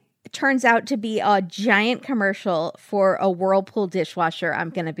pan. It turns out to be a giant commercial for a Whirlpool dishwasher,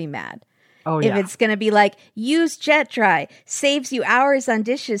 I'm going to be mad. Oh, yeah. If it's going to be like, use Jet Dry, saves you hours on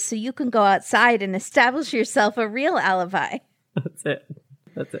dishes so you can go outside and establish yourself a real alibi. That's it.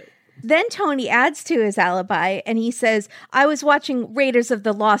 That's it. Then Tony adds to his alibi and he says, I was watching Raiders of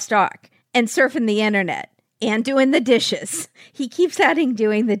the Lost Ark and surfing the internet and doing the dishes. He keeps adding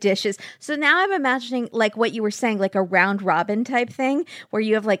doing the dishes. So now I'm imagining like what you were saying, like a round robin type thing where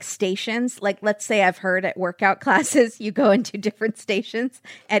you have like stations. Like let's say I've heard at workout classes, you go into different stations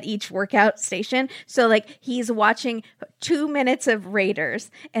at each workout station. So like he's watching 2 minutes of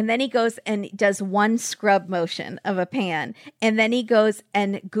Raiders and then he goes and does one scrub motion of a pan. And then he goes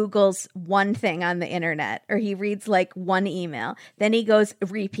and Googles one thing on the internet or he reads like one email. Then he goes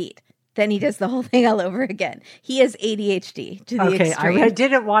repeat. Then he does the whole thing all over again. He has ADHD to the extreme. I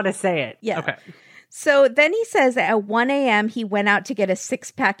didn't want to say it. Yeah. Okay. So then he says at 1 a.m. he went out to get a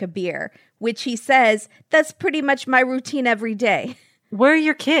 6-pack of beer, which he says, that's pretty much my routine every day. Where are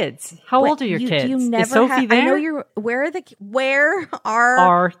your kids? How old are your kids? You never Is Sophie there? I know you're. Where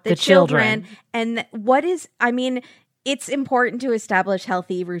are the children? And what is? I mean, it's important to establish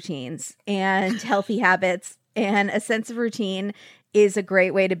healthy routines and healthy habits and a sense of routine is a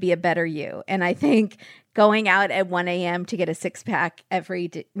great way to be a better you. And I think going out at 1 a.m. to get a 6-pack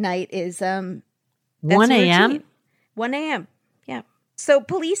every night is 1 a.m.? 1 a.m. Yeah. So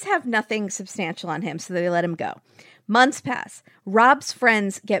police have nothing substantial on him, so they let him go. Months pass. Rob's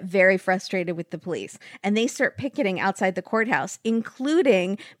friends get very frustrated with the police, and they start picketing outside the courthouse,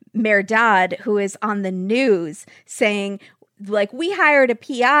 including Mehrdad, who is on the news saying, like, we hired a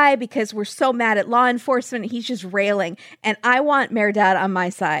PI because we're so mad at law enforcement. He's just railing. And I want Mehrdad on my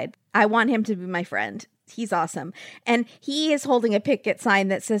side. I want him to be my friend. He's awesome. And he is holding a picket sign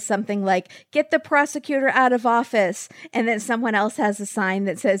that says something like, get the prosecutor out of office. And then someone else has a sign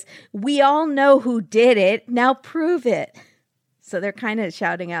that says, we all know who did it. Now prove it. So they're kind of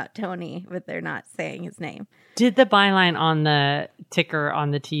shouting out Tony, but they're not saying his name. Did the byline on the ticker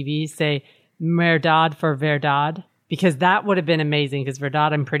on the TV say Mehrdad for Verdad? Because that would have been amazing, because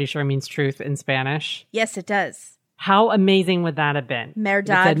Verdad, I'm pretty sure, means truth in Spanish. Yes, it does. How amazing would that have been?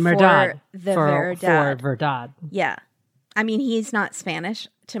 Mehrdad for the Verdad. For Verdad. Yeah. I mean, he's not Spanish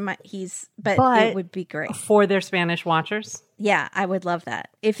but it would be great. For their Spanish watchers? Yeah, I would love that.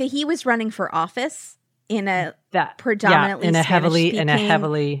 If he was running for office in a predominantly in a Spanish-speaking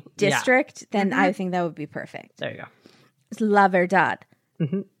heavily district, then I think that would be perfect. There you go. It's La Verdad.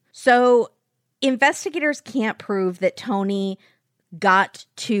 Mm-hmm. So investigators can't prove that Tony got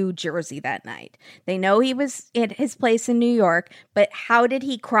to Jersey that night. They know he was at his place in New York, but how did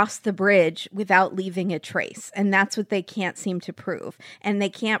he cross the bridge without leaving a trace? And that's what they can't seem to prove. And they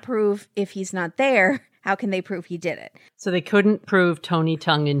can't prove if he's not there. How can they prove he did it? So they couldn't prove Tony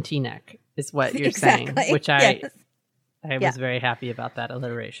tongue in Teaneck, is what you're saying, which I was very happy about that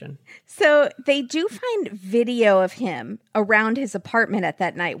alliteration. So they do find video of him around his apartment at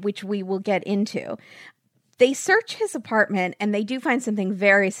that night, which we will get into. They search his apartment and they do find something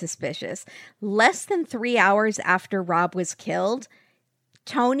very suspicious. Less than 3 hours after Rob was killed,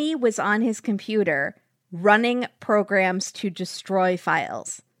 Tony was on his computer running programs to destroy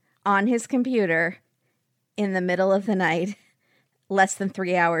files on his computer in the middle of the night, less than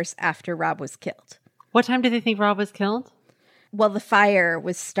 3 hours after Rob was killed. What time do they think Rob was killed? Well, the fire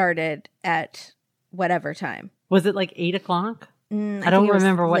was started at whatever time. Was it like 8 o'clock? I don't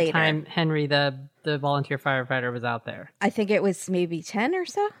remember what time Henry, the volunteer firefighter, was out there. I think it was maybe 10 or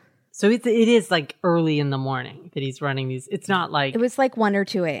so. So it is like early in the morning that he's running these. It's not like... It was like 1 or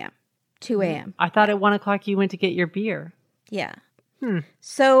 2 a.m. 2 a.m. I thought at 1 o'clock you went to get your beer. Yeah.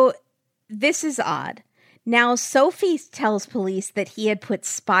 So this is odd. Now, Sophie tells police that he had put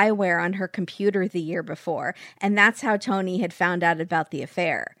spyware on her computer the year before, and that's how Tony had found out about the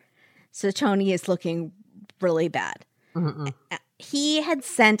affair. So Tony is looking really bad. He had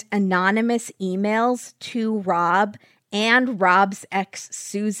sent anonymous emails to Rob and Rob's ex,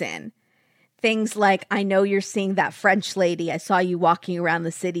 Susan. Things like, I know you're seeing that French lady. I saw you walking around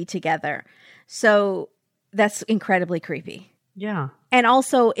the city together. So that's incredibly creepy. Yeah. And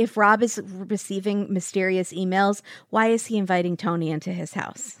also, if Rob is receiving mysterious emails, why is he inviting Tony into his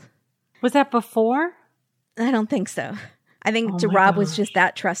house? Was that before? I don't think so. I think Rob was just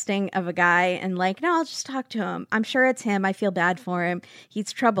that trusting of a guy and like, no, I'll just talk to him. I'm sure it's him. I feel bad for him.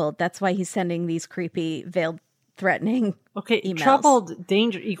 He's troubled. That's why he's sending these creepy, veiled, threatening emails. Troubled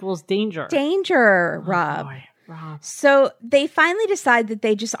danger equals danger. Danger, Rob. Boy, Rob. So they finally decide that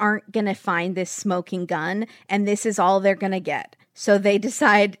they just aren't going to find this smoking gun and this is all they're going to get. So they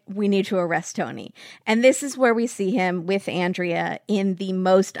decide we need to arrest Tony. And this is where we see him with Andrea in the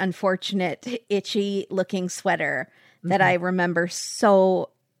most unfortunate, itchy looking sweater that I remember so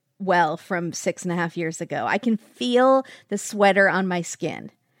well from 6.5 years ago. I can feel the sweater on my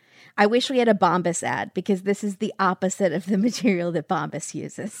skin. I wish we had a Bombas ad because this is the opposite of the material that Bombas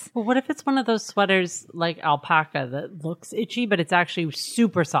uses. Well, what if it's one of those sweaters like alpaca that looks itchy, but it's actually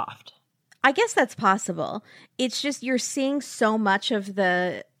super soft? I guess that's possible. It's just you're seeing so much of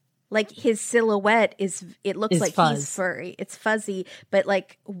the... Like his silhouette it looks like he's furry. It's fuzzy, but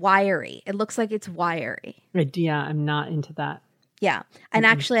like wiry. It looks like it's wiry. Yeah, I'm not into that. Yeah. And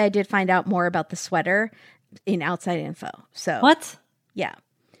actually I did find out more about the sweater in Outside Info. So what? Yeah.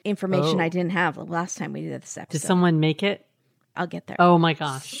 Information I didn't have the last time we did this episode. Did someone make it? I'll get there. Oh my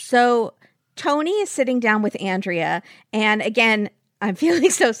gosh. So Tony is sitting down with Andrea. And again, I'm feeling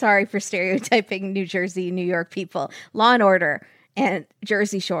so sorry for stereotyping New Jersey, New York people. Law and Order and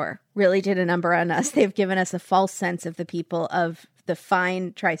Jersey Shore really did a number on us. They've given us a false sense of the people of the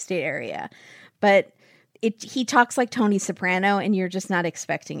fine tri-state area. But he talks like Tony Soprano, and you're just not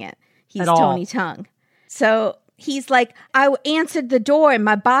expecting it. He's Tony Tongue. So he's like, I answered the door in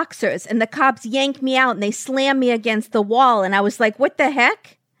my boxers, and the cops yanked me out, and they slammed me against the wall. And I was like, what the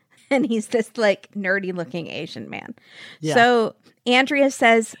heck? And he's this like nerdy looking Asian man. Yeah. So Andrea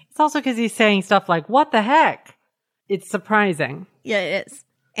says... It's also because he's saying stuff like, what the heck? It's surprising. Yeah, it is.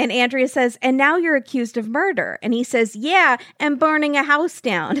 And Andrea says, and now you're accused of murder. And he says, yeah, and burning a house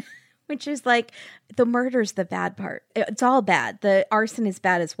down. Which is like, the murder's the bad part. It's all bad. The arson is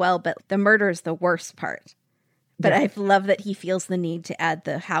bad as well, but the murder is the worst part. But I love that he feels the need to add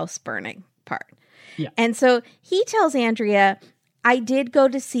the house burning part. Yeah. And so he tells Andrea, I did go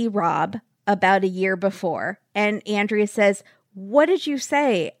to see Rob about a year before. And Andrea says, what did you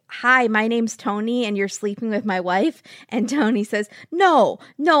say? Hi, my name's Tony and you're sleeping with my wife? And Tony says, no,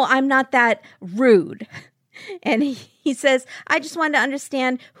 I'm not that rude. And he says, I just wanted to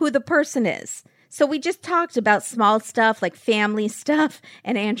understand who the person is. So we just talked about small stuff like family stuff.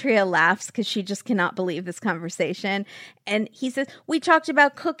 And Andrea laughs because she just cannot believe this conversation. And he says, we talked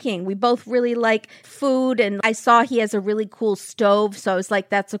about cooking. We both really like food. And I saw he has a really cool stove. So I was like,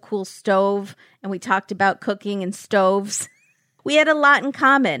 that's a cool stove. And we talked about cooking and stoves. We had a lot in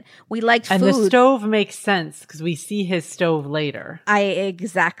common. We liked food. And the stove makes sense because we see his stove later.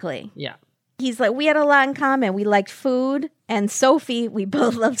 Exactly. Yeah. He's like, we had a lot in common. We liked food and Sophie. We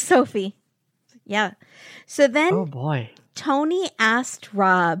both loved Sophie. Yeah. So then oh boy, Tony asked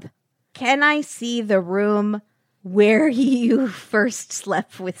Rob, can I see the room where you first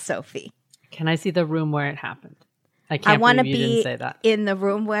slept with Sophie? Can I see the room where it happened? I can't believe you didn't say that. In the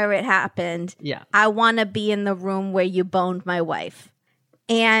room where it happened. Yeah. I want to be in the room where you boned my wife.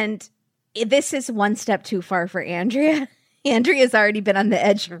 And this is one step too far for Andrea. Andrea's already been on the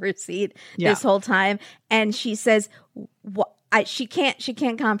edge of her seat this whole time. And she says, she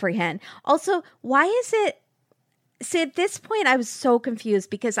can't comprehend. Also, why is it? See, at this point, I was so confused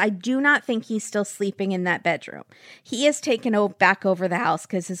because I do not think he's still sleeping in that bedroom. He has taken back over the house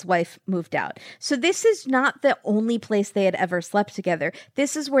because his wife moved out. So this is not the only place they had ever slept together.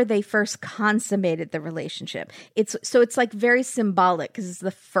 This is where they first consummated the relationship. It's like very symbolic because it's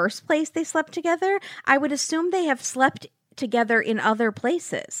the first place they slept together. I would assume they have slept together in other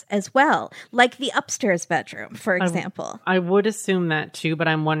places as well, like the upstairs bedroom, for example. I would assume that too, but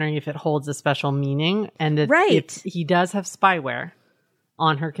I'm wondering if it holds a special meaning and that if he does have spyware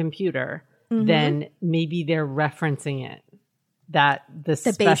on her computer, then maybe they're referencing it. That the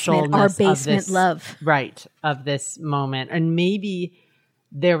specialness our basement of this, love. Right, of this moment. And maybe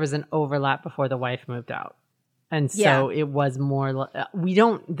there was an overlap before the wife moved out. And so it was more,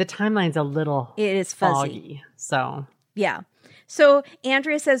 the timeline's a little it is foggy. So... yeah. So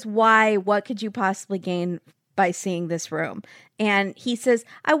Andrea says, why? What could you possibly gain by seeing this room? And he says,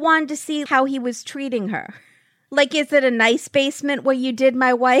 I wanted to see how he was treating her. Like, is it a nice basement where you did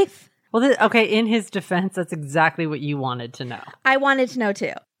my wife? Well, okay, in his defense, that's exactly what you wanted to know. I wanted to know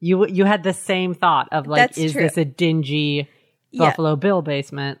too. You had the same thought of like, that's is true. this a dingy Buffalo Bill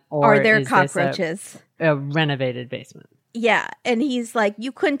basement? Or are there is cockroaches? This a renovated basement? Yeah. And he's like,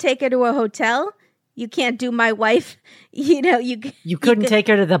 you couldn't take her to a hotel? You can't do my wife. You couldn't take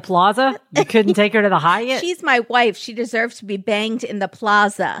her to the plaza? You couldn't take her to the Hyatt? She's my wife. She deserves to be banged in the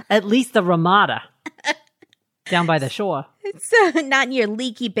plaza. At least the Ramada. Down by the shore. So not in your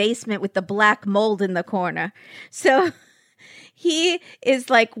leaky basement with the black mold in the corner. So he is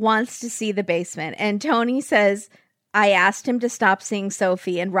like, wants to see the basement. And Tony says, I asked him to stop seeing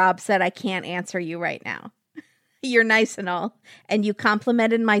Sophie. And Rob said, I can't answer you right now. You're nice and all, and you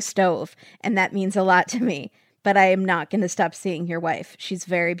complimented my stove, and that means a lot to me, but I am not going to stop seeing your wife. She's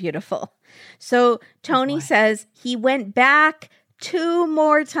very beautiful. So Tony says he went back 2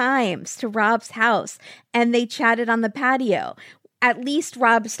 more times to Rob's house, and they chatted on the patio. At least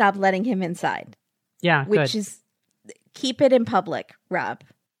Rob stopped letting him inside. Yeah, which is, keep it in public, Rob.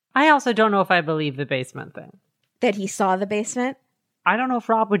 I also don't know if I believe the basement thing. That he saw the basement? I don't know if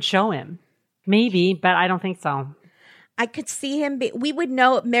Rob would show him. Maybe, but I don't think so. I could see him. We would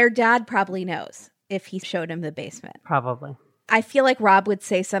know. Mayor Dad probably knows if he showed him the basement. Probably. I feel like Rob would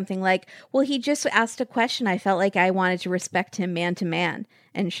say something like, well, he just asked a question. I felt like I wanted to respect him man to man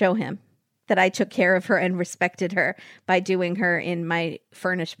and show him that I took care of her and respected her by doing her in my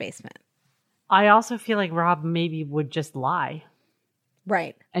furnished basement. I also feel like Rob maybe would just lie.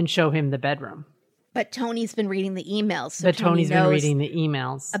 Right. And show him the bedroom. But Tony's been reading the emails. So but Tony's been reading the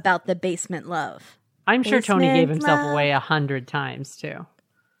emails. About the basement love. I'm sure Tony gave himself away 100 times, too.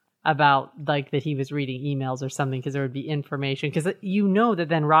 About, like, that he was reading emails or something because there would be information. Because you know that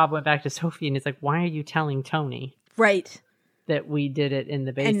then Rob went back to Sophie and is like, why are you telling Tony? Right. That we did it in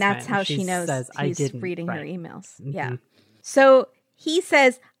the basement. And that's how she knows says, he's reading her emails. Mm-hmm. Yeah. So he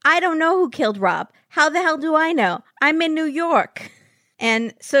says, I don't know who killed Rob. How the hell do I know? I'm in New York.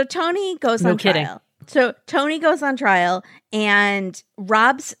 And so Tony goes on trial. So Tony goes on trial, and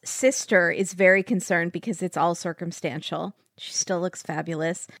Rob's sister is very concerned because it's all circumstantial. She still looks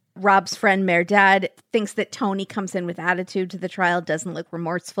fabulous. Rob's friend, Mayor Dad, thinks that Tony comes in with attitude to the trial, doesn't look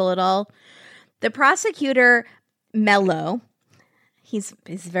remorseful at all. The prosecutor, Mello, he's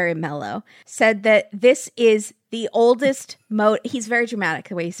very mellow, said that this is the oldest he's very dramatic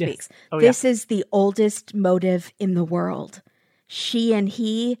the way he speaks. Yes. Oh, this is the oldest motive in the world. She and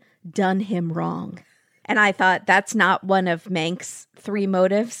he done him wrong. And I thought that's not one of Mank's 3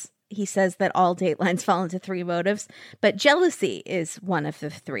 motives. He says that all Datelines fall into 3 motives, but jealousy is one of the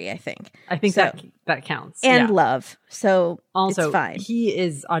 3, I think. I think so, that counts. And love. So also, it's fine. He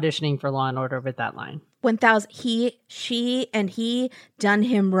is auditioning for Law & Order with that line. 1000. She, and he done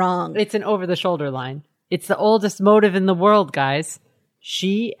him wrong. It's an over-the-shoulder line. It's the oldest motive in the world, guys.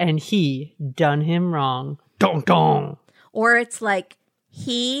 She and he done him wrong. Dong dong. Or it's like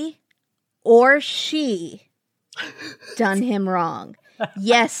he or she done him wrong.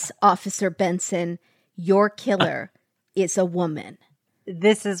 Yes, Officer Benson, your killer is a woman.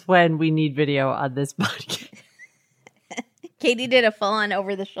 This is when we need video on this podcast. Katie did a full-on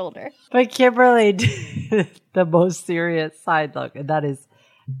over-the-shoulder. But Kimberly did the most serious side look, and that is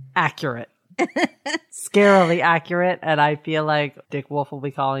accurate. Scarily accurate, and I feel like Dick Wolf will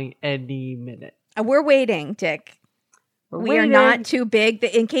be calling any minute. We're waiting, Dick. We are not too big.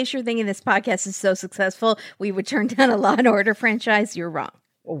 In case you're thinking this podcast is so successful, we would turn down a Law & Order franchise. You're wrong.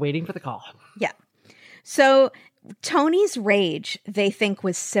 We're waiting for the call. Yeah. So Tony's rage, they think,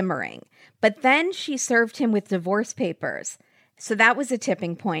 was simmering. But then she served him with divorce papers. So that was a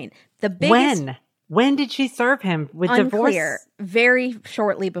tipping point. The biggest, When did she serve him with unclear, divorce? Very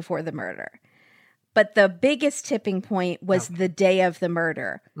shortly before the murder. But the biggest tipping point was the day of the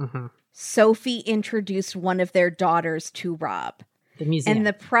murder. Mm-hmm. Sophie introduced one of their daughters to Rob. The museum. And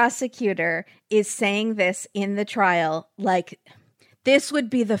the prosecutor is saying this in the trial, like, this would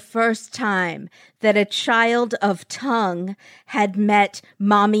be the first time that a child of tongue had met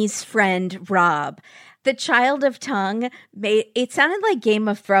mommy's friend, Rob. The child of tongue it sounded like Game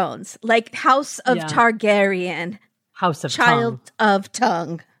of Thrones, like House of Targaryen. House of Child of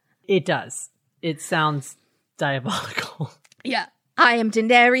tongue. It does. It sounds diabolical. Yeah. I am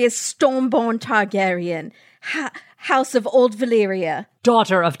Daenerys Stormborn Targaryen, House of Old Valyria.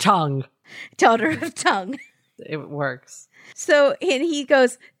 Daughter of tongue. Daughter of tongue. It works. So, and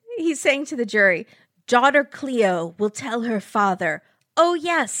he's saying to the jury, daughter Cleo will tell her father, oh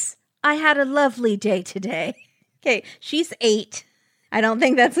yes, I had a lovely day today. Okay, she's 8. I don't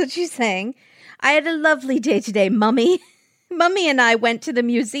think that's what she's saying. I had a lovely day today, Mummy. Mummy and I went to the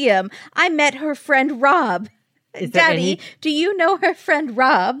museum. I met her friend Rob. Daddy, do you know her friend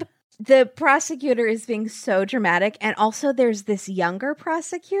Rob? The prosecutor is being so dramatic. And also there's this younger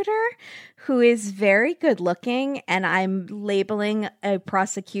prosecutor who is very good looking. And I'm labeling a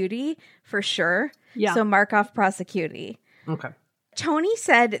prosecutee for sure. Yeah. So mark off prosecutee. Okay. Tony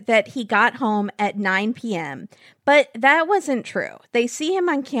said that he got home at 9 p.m., but that wasn't true. They see him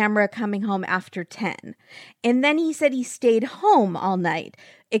on camera coming home after 10. And then he said he stayed home all night,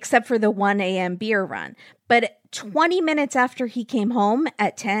 except for the 1 a.m. beer run. But 20 minutes after he came home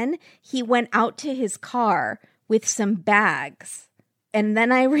at 10, he went out to his car with some bags. And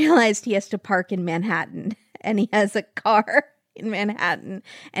then I realized he has to park in Manhattan, and he has a car in Manhattan,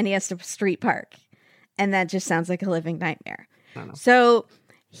 and he has to street park. And that just sounds like a living nightmare. So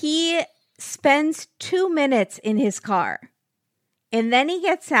he spends 2 minutes in his car, and then he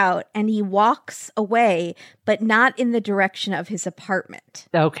gets out and he walks away, but not in the direction of his apartment.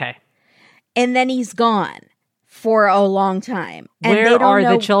 Okay. And then he's gone for a long time. And where are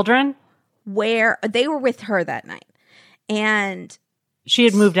the children? Where they were with her that night. And she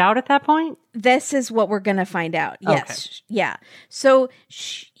had moved out at that point? This is what we're going to find out. Yes. Okay. Yeah. So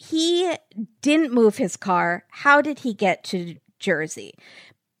he didn't move his car. How did he get to Jersey?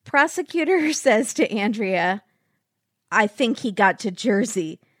 Prosecutor says to Andrea, I think he got to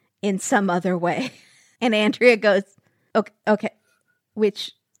Jersey in some other way. And Andrea goes, okay.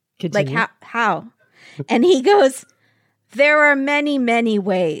 Which, continue. Like, how? And he goes, there are many, many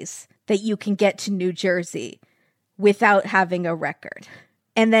ways that you can get to New Jersey without having a record.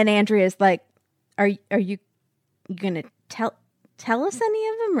 And then Andrea's like, are you going to tell us any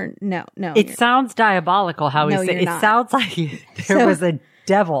of them or no? It sounds diabolical how he said it. It sounds like there was a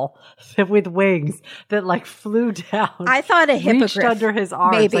devil with wings that like flew down. I thought a hippogriff reached under his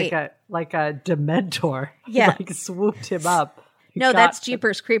arms, maybe. like a Dementor. Yeah, like swooped him up. No, that's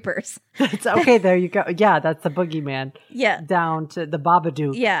Jeepers Creepers. That's okay. There you go. Yeah, that's the boogeyman. Yeah, down to the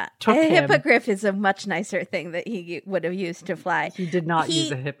Babadook. Yeah, took a him. Hippogriff is a much nicer thing that he would have used to fly. He did not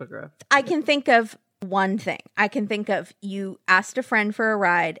use a hippogriff. I can think of one thing. I can think of you asked a friend for a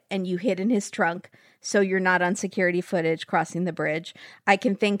ride and you hid in his trunk so you're not on security footage crossing the bridge. I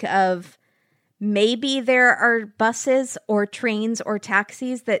can think of maybe there are buses or trains or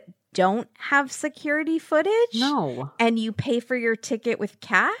taxis that don't have security footage. No. And you pay for your ticket with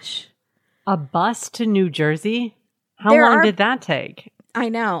cash. A bus to New Jersey? How long did that take? I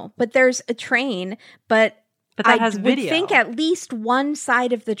know, but there's a train, but that has video. I would think at least one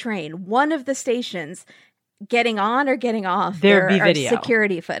side of the train, one of the stations, getting on or getting off, there'd be video.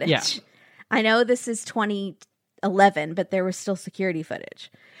 Security footage. Yeah. I know this is 2011, but there was still security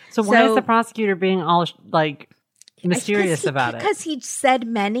footage. So why is the prosecutor being all like mysterious about it? Because he said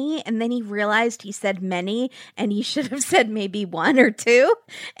many, and then he realized he said many, and he should have said maybe one or two.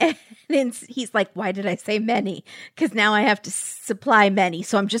 And then he's like, why did I say many? Because now I have to supply many,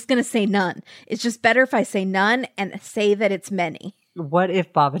 so I'm just going to say none. It's just better if I say none and say that it's many. What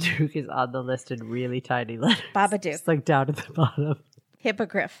if Babadook is on the list in really tiny letters? Babadook. It's like down at the bottom.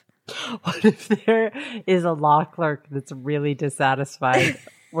 Hippogriff. What if there is a law clerk that's really dissatisfied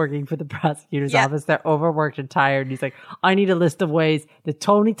working for the prosecutor's office? They're overworked and tired. And he's like, I need a list of ways that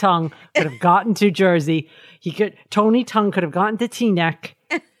Tony Tongue could have gotten to Jersey. Tony Tongue could have gotten to Teaneck,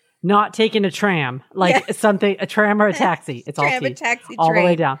 not taken a tram, a tram or a taxi. It's tram, all a taxi, all train. The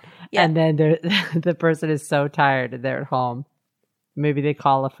way down. Yeah. And then the person is so tired and they're at home. Maybe they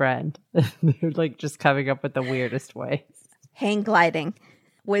call a friend. They're like just coming up with the weirdest ways. Hang gliding.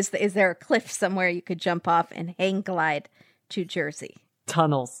 Is there a cliff somewhere you could jump off and hang glide to Jersey?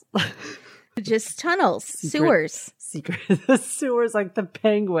 Tunnels. Just tunnels. Sewers. The sewers like the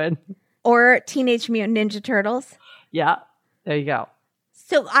Penguin. Or Teenage Mutant Ninja Turtles. Yeah. There you go.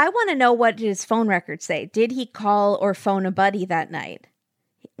 So I want to know, what did his phone records say? Did he call or phone a buddy that night?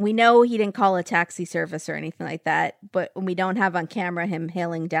 We know he didn't call a taxi service or anything like that, but we don't have on camera him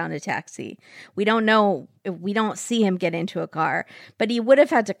hailing down a taxi. We don't know, we don't see him get into a car, but he would have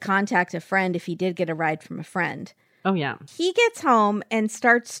had to contact a friend if he did get a ride from a friend. Oh, yeah. He gets home and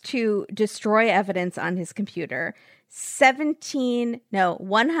starts to destroy evidence on his computer.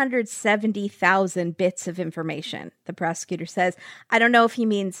 170,000 bits of information, the prosecutor says. I don't know if he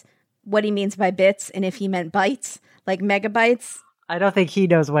means what he means by bits and if he meant bytes, like megabytes. I don't think he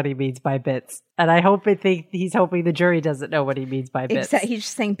knows what he means by bits. And he's hoping the jury doesn't know what he means by bits. Exactly. He's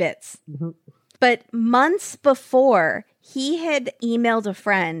just saying bits. Mm-hmm. But months before, he had emailed a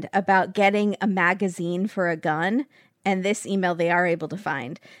friend about getting a magazine for a gun. And this email they are able to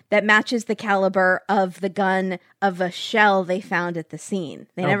find that matches the caliber of the gun of a shell they found at the scene.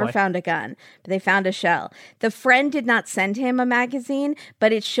 They never found a gun, but they found a shell. The friend did not send him a magazine,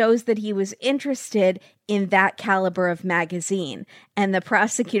 but it shows that he was interested in that caliber of magazine. And the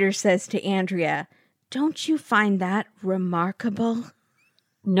prosecutor says to Andrea, don't you find that remarkable?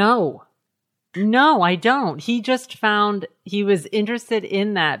 No, I don't. He just found he was interested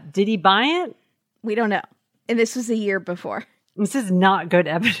in that. Did he buy it? We don't know. And this was a year before. This is not good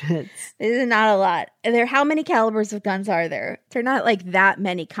evidence. This is not a lot. How many calibers of guns are there? They're not like that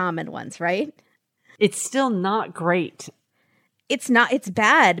many common ones, right? It's still not great. It's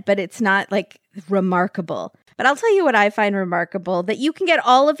bad, but it's not like remarkable. But I'll tell you what I find remarkable, that you can get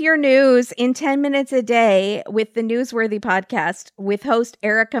all of your news in 10 minutes a day with the Newsworthy podcast with host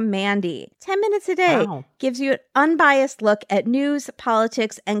Erica Mandy. 10 minutes a day gives you an unbiased look at news,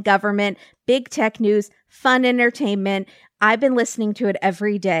 politics, and government, big tech news, fun entertainment. I've been listening to it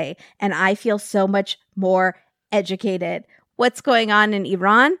every day, and I feel so much more educated. What's going on in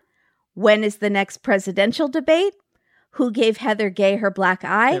Iran? When is the next presidential debate? Who gave Heather Gay her black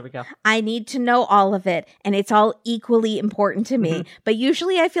eye? There we go. I need to know all of it, and it's all equally important to me. But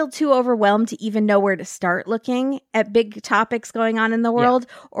usually I feel too overwhelmed to even know where to start looking at big topics going on in the world.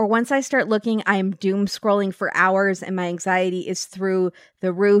 Yeah. Or once I start looking, I am doom scrolling for hours, and my anxiety is through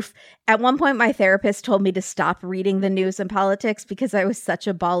the roof. At one point, my therapist told me to stop reading the news and politics because I was such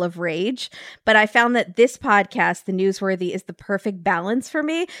a ball of rage. But I found that this podcast, The Newsworthy, is the perfect balance for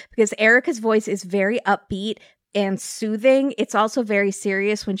me because Erica's voice is very upbeat and soothing. It's also very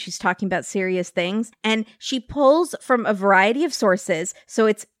serious when she's talking about serious things. And she pulls from a variety of sources, so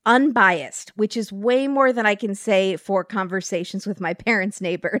it's unbiased, which is way more than I can say for conversations with my parents'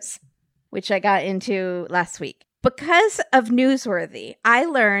 neighbors, which I got into last week. Because of Newsworthy, I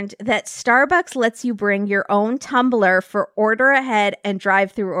learned that Starbucks lets you bring your own tumbler for order ahead and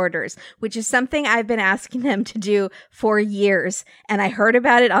drive-through orders, which is something I've been asking them to do for years. And I heard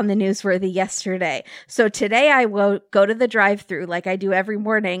about it on the Newsworthy yesterday. So today I will go to the drive-through like I do every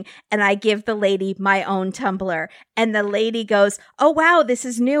morning, and I give the lady my own tumbler. And the lady goes, "Oh, wow, this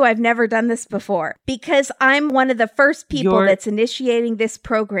is new. I've never done this before." Because I'm one of the first people that's initiating this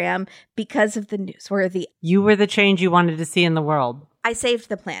program because of the Newsworthy. You were the change you wanted to see in the world. I saved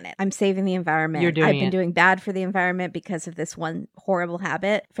the planet. I'm saving the environment. I've been doing bad for the environment because of this one horrible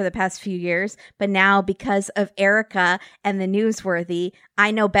habit for the past few years. But now, because of Erica and the Newsworthy,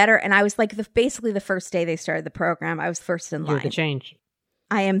 I know better. And I was like, basically the first day they started the program, I was first in line. You're the change.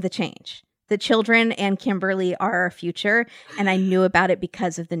 I am the change. The children and Kimberly are our future, and I knew about it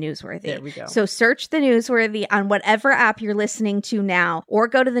because of the Newsworthy. There we go. So search the Newsworthy on whatever app you're listening to now, or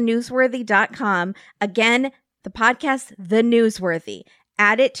go to thenewsworthy.com. Again, the podcast, The Newsworthy.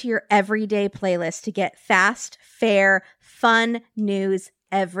 Add it to your everyday playlist to get fast, fair, fun news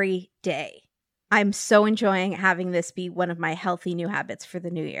every day. I'm so enjoying having this be one of my healthy new habits for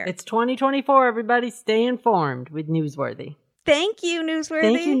the new year. It's 2024, everybody. Stay informed with Newsworthy. Thank you, Newsworthy.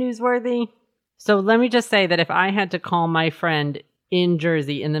 Thank you, Newsworthy. So let me just say that if I had to call my friend in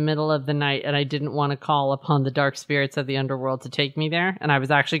Jersey in the middle of the night and I didn't want to call upon the dark spirits of the underworld to take me there, and I was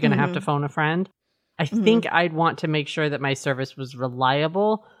actually going to have to phone a friend, I think I'd want to make sure that my service was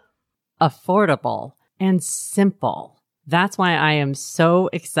reliable, affordable, and simple. That's why I am so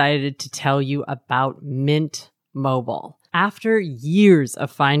excited to tell you about Mint Mobile. After years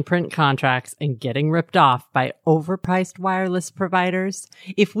of fine print contracts and getting ripped off by overpriced wireless providers,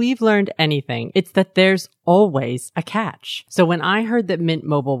 if we've learned anything, it's that there's always a catch. So when I heard that Mint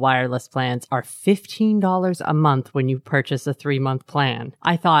Mobile wireless plans are $15 a month when you purchase a 3-month plan,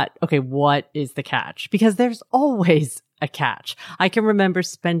 I thought, okay, what is the catch? Because there's always a catch. I can remember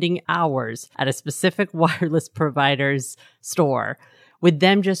spending hours at a specific wireless provider's store with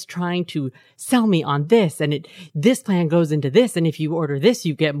them just trying to sell me on this, and this plan goes into this, and if you order this,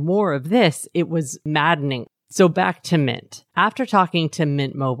 you get more of this. It was maddening. So back to Mint. After talking to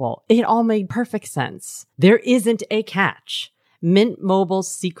Mint Mobile, it all made perfect sense. There isn't a catch. Mint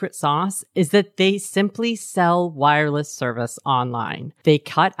Mobile's secret sauce is that they simply sell wireless service online. They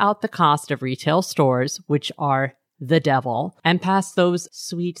cut out the cost of retail stores, which are the devil, and pass those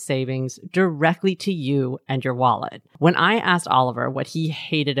sweet savings directly to you and your wallet. When I asked Oliver what he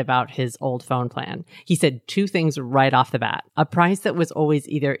hated about his old phone plan, he said 2 things right off the bat. A price that was always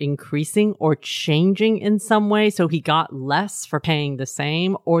either increasing or changing in some way, so he got less for paying the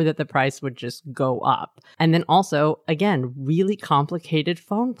same, or that the price would just go up. And then also, again, really complicated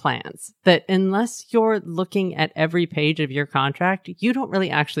phone plans that unless you're looking at every page of your contract, you don't really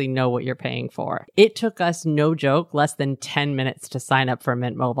actually know what you're paying for. It took us, no joke, less than 10 minutes to sign up for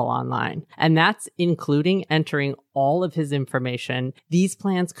Mint Mobile online. And that's including entering all of his information. These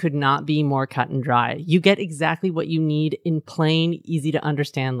plans could not be more cut and dry. You get exactly what you need in plain, easy to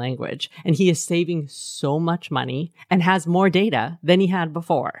understand language. And he is saving so much money and has more data than he had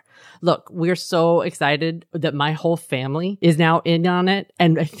before. Look, we're so excited that my whole family is now in on it.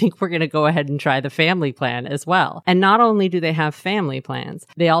 And I think we're going to go ahead and try the family plan as well. And not only do they have family plans,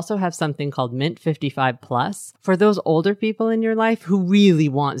 they also have something called Mint 55 Plus for those older people in your life who really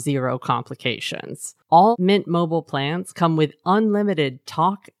want zero complications. All Mint Mobile plans come with unlimited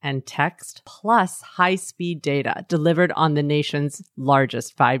talk and text plus high-speed data delivered on the nation's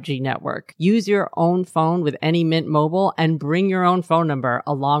largest 5G network. Use your own phone with any Mint Mobile and bring your own phone number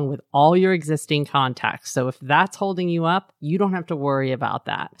along with all your existing contacts. So if that's holding you up, you don't have to worry about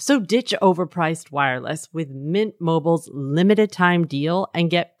that. So ditch overpriced wireless with Mint Mobile's limited time deal and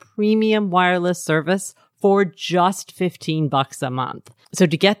get premium wireless service for just $15 a month. So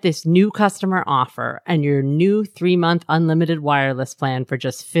to get this new customer offer and your new 3-month unlimited wireless plan for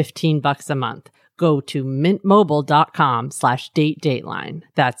just $15 a month, go to mintmobile.com/datedateline.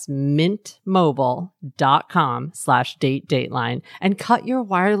 That's mintmobile.com/datedateline and cut your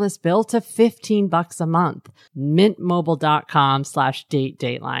wireless bill to $15 a month.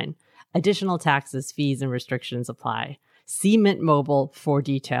 mintmobile.com/datedateline. Additional taxes, fees, and restrictions apply. See Mint Mobile for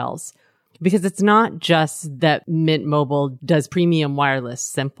details. Because it's not just that Mint Mobile does premium wireless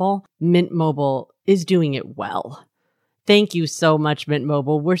simple. Mint Mobile is doing it well. Thank you so much, Mint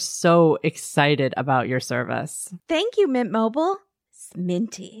Mobile. We're so excited about your service. Thank you, Mint Mobile. It's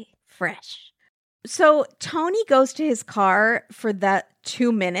minty, fresh. So Tony goes to his car for that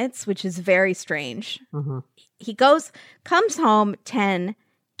 2 minutes, which is very strange. Mm-hmm. He comes home 20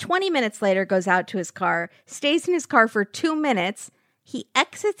 minutes later, goes out to his car, stays in his car for 2 minutes, He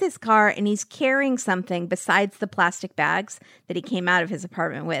exits his car and he's carrying something besides the plastic bags that he came out of his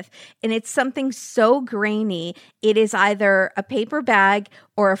apartment with. And it's something so grainy. It is either a paper bag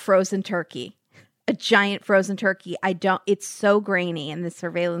or a frozen turkey, a giant frozen turkey. It's so grainy in the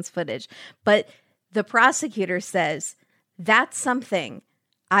surveillance footage. But the prosecutor says, that's something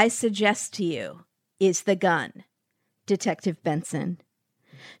I suggest to you is the gun, Detective Benson.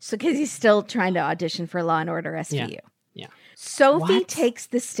 So, because he's still trying to audition for Law and Order SVU. Yeah. Sophie takes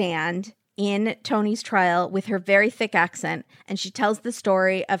the stand in Tony's trial with her very thick accent, and she tells the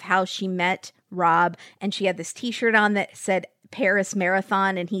story of how she met Rob, and she had this T-shirt on that said Paris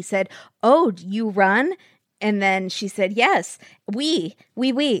Marathon, and he said, "Oh, you run?" And then she said, "Yes, we."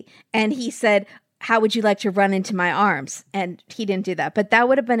 And he said, "How would you like to run into my arms?" And he didn't do that, but that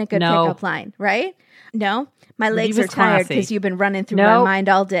would have been a good pickup line, right? No? My legs are tired because you've been running through my mind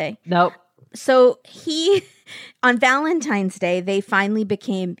all day. Nope. So on Valentine's Day, they finally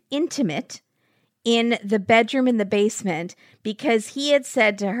became intimate in the bedroom in the basement because he had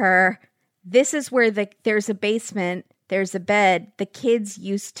said to her, this is where there's a basement, there's a bed. The kids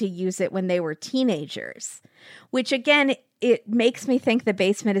used to use it when they were teenagers, which again, it makes me think the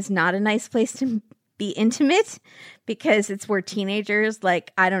basement is not a nice place to be intimate because it's where teenagers,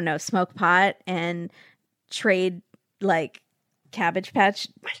 like, I don't know, smoke pot and trade like Cabbage Patch.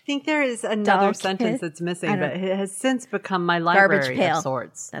 I think there is another sentence that's missing, but it has since become my library of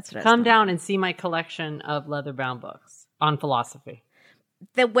sorts. That's what Come down and see my collection of leather-bound books on philosophy.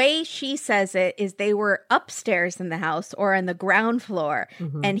 The way she says it is they were upstairs in the house or on the ground floor.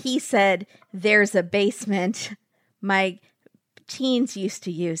 Mm-hmm. And he said, there's a basement. My teens used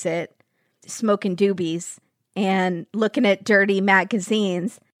to use it, smoking doobies and looking at dirty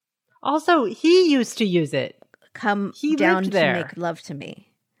magazines. Also, he used to use it. Come down to make love to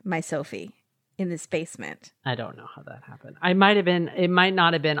me, my Sophie, in this basement. I don't know how that happened. It might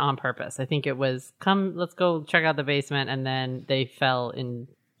not have been on purpose. I think it was, let's go check out the basement, and then they fell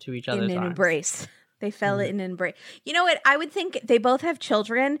into each other's arms. In an embrace. They fell in an embrace. You know what? I would think they both have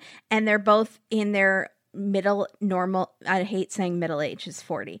children, and they're both in their I hate saying middle age is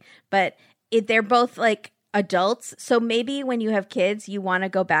 40, but they're both like adults. So maybe when you have kids, you want to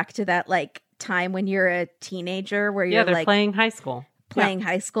go back to that like time when you're a teenager where you're like playing high school,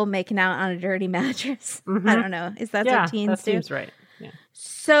 making out on a dirty mattress. Mm-hmm. I don't know. Is that what teens do? Seems right. Yeah.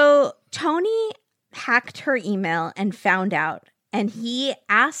 So Tony hacked her email and found out, and he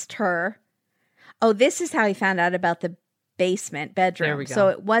asked her, this is how he found out about the basement bedroom. There we go. So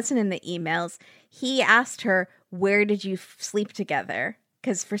it wasn't in the emails. He asked her, where did you sleep together?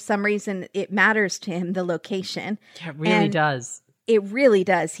 Because for some reason it matters to him, the location. Yeah, it really does. It really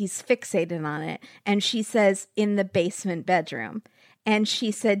does. He's fixated on it. And she says, in the basement bedroom. And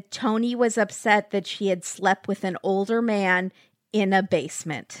she said Tony was upset that she had slept with an older man in a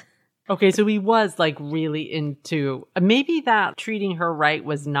basement. Okay, so he was like really into, maybe that treating her right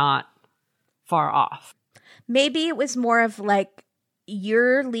was not far off. Maybe it was more of like,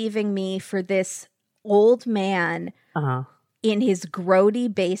 you're leaving me for this old man in his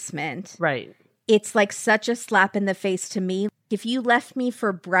grody basement. Right. It's like such a slap in the face to me. If you left me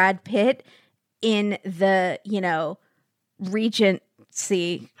for Brad Pitt in the,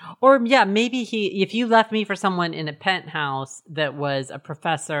 Regency. Or maybe if you left me for someone in a penthouse that was a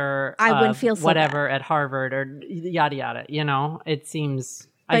professor, I wouldn't feel so whatever bad. At Harvard or yada yada, it seems.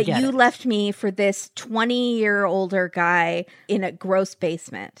 But you left me for this 20-year-older guy in a gross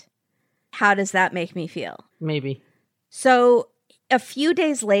basement. How does that make me feel? Maybe. So a few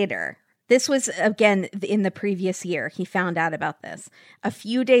days later, this was, again, in the previous year, he found out about this. A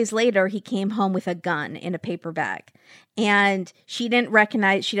few days later, he came home with a gun in a paper bag. And she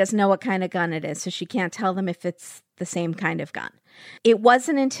doesn't know what kind of gun it is, so she can't tell them if it's the same kind of gun. It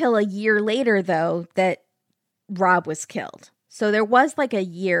wasn't until a year later, though, that Rob was killed. So there was like a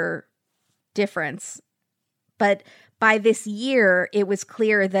year difference. But by this year, it was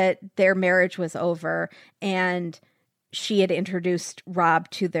clear that their marriage was over and she had introduced Rob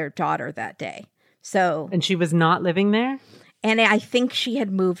to their daughter that day. And she was not living there? And I think she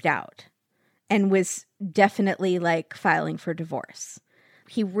had moved out and was definitely like filing for divorce.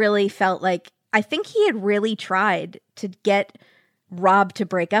 He really felt like, I think he had really tried to get Rob to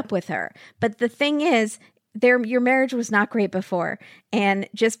break up with her. But the thing is, your marriage was not great before. And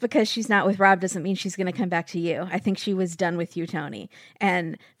just because she's not with Rob doesn't mean she's going to come back to you. I think she was done with you, Tony.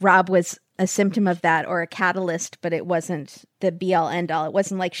 And Rob was a symptom of that or a catalyst, but it wasn't the be all end all. It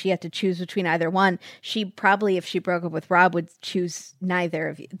wasn't like she had to choose between either one. She probably, if she broke up with Rob, would choose neither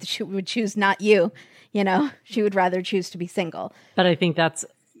of you. She would choose not you. She would rather choose to be single. But I think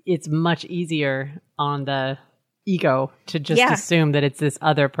it's much easier on the ego to just assume that it's this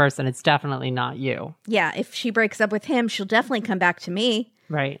other person. It's definitely not you. Yeah. If she breaks up with him, she'll definitely come back to me.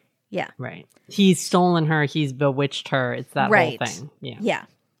 Right. Yeah. Right. He's stolen her. He's bewitched her. It's that whole thing. Yeah. Yeah.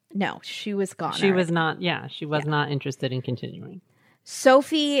 No, she was gone. She was not. Yeah. She was not interested in continuing.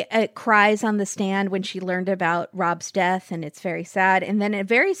 Sophie cries on the stand when she learned about Rob's death, and it's very sad. And then a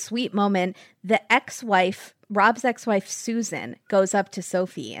very sweet moment, Rob's ex-wife, Susan, goes up to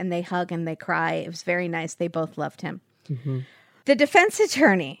Sophie, and they hug and they cry. It was very nice. They both loved him. Mm-hmm. The defense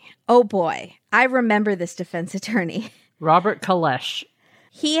attorney, oh boy, I remember this defense attorney. Robert Kalesh.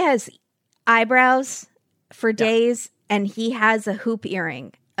 He has eyebrows for days, and he has a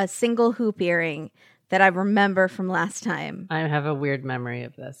single hoop earring that I remember from last time. I have a weird memory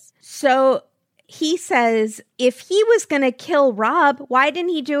of this. So he says, if he was going to kill Rob, why didn't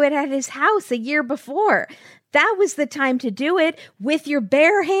he do it at his house a year before? That was the time to do it with your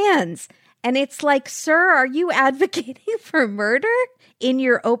bare hands. And it's like, sir, are you advocating for murder in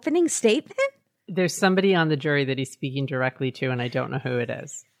your opening statement? There's somebody on the jury that he's speaking directly to, and I don't know who it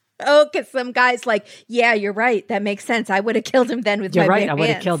is. Oh, because some guy's like, yeah, you're right. That makes sense. I would have killed him then with my bare hands. You're right. I would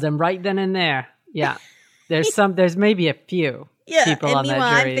have killed him right then and there. Yeah. There's maybe a few people on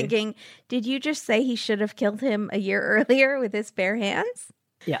that jury. I'm thinking, did you just say he should have killed him a year earlier with his bare hands?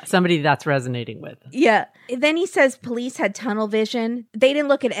 Yeah, somebody that's resonating with. Yeah. Then he says police had tunnel vision. They didn't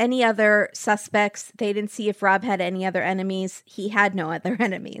look at any other suspects. They didn't see if Rob had any other enemies. He had no other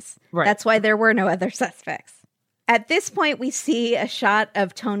enemies. Right. That's why there were no other suspects. At this point, we see a shot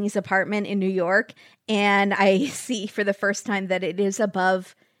of Tony's apartment in New York, and I see for the first time that it is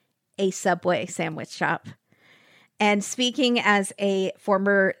above a Subway sandwich shop. And speaking as a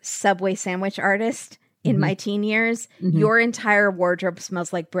former Subway sandwich artist in my teen years, your entire wardrobe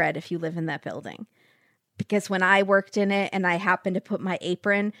smells like bread if you live in that building. Because when I worked in it and I happened to put my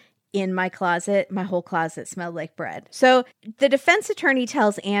apron in my closet, my whole closet smelled like bread. So the defense attorney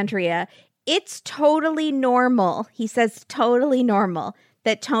tells Andrea, it's totally normal. He says totally normal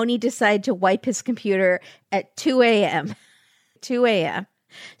that Tony decided to wipe his computer at 2 a.m. 2 a.m.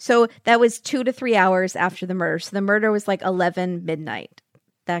 So that was 2 to 3 hours after the murder. So the murder was like 11 midnight.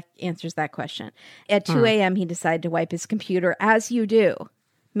 That answers that question. At 2 a.m., he decided to wipe his computer, as you do.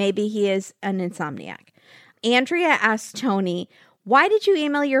 Maybe he is an insomniac. Andrea asked Tony, why did you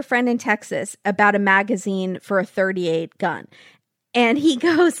email your friend in Texas about a magazine for a .38 gun? And he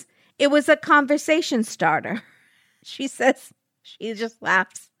goes, it was a conversation starter. She says, she just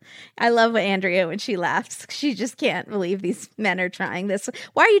laughs. I love Andrea when she laughs. She just can't believe these men are trying this.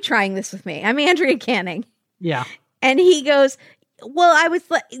 Why are you trying this with me? I'm Andrea Canning. Yeah. And he goes, well, I was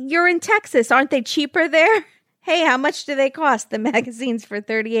like, you're in Texas. Aren't they cheaper there? Hey, how much do they cost? The magazines for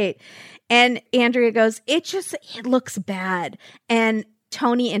 $38. And Andrea goes, it looks bad. And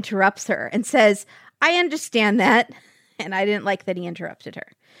Tony interrupts her and says, I understand that. And I didn't like that he interrupted her.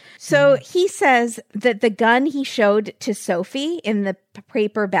 So he says that the gun he showed to Sophie in the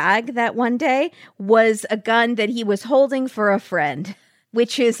paper bag that one day was a gun that he was holding for a friend,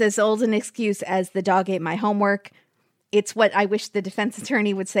 which is as old an excuse as the dog ate my homework. It's what I wish the defense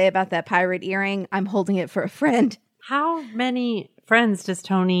attorney would say about that pirate earring. I'm holding it for a friend. How many friends does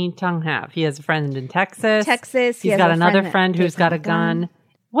Tony Tung have? He has a friend in Texas. He's got another friend who's got a gun.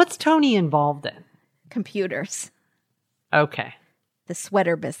 What's Tony involved in? Computers. Okay. The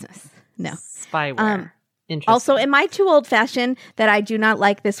sweater business. No. Spyware. Interesting. Also, am I too old-fashioned that I do not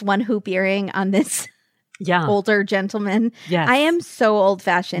like this one hoop earring on this older gentleman? Yes. I am so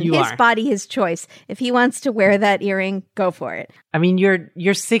old-fashioned. His body, his choice. If he wants to wear that earring, go for it. I mean,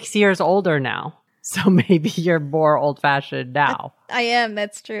 you're 6 years older now, so maybe you're more old-fashioned now. I am.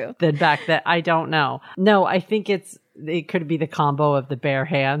 That's true. Than back then. I don't know. No, I think it could be the combo of the bare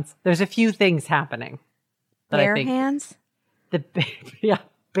hands. There's a few things happening. Bare hands?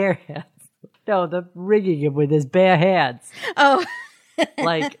 Bare hands. No, the rigging him with his bare hands. Oh.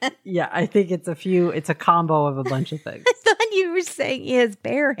 I think it's a combo of a bunch of things. I thought you were saying he has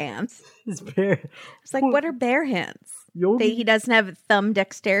bare hands. His bare. It's like, what are bare hands? He doesn't have thumb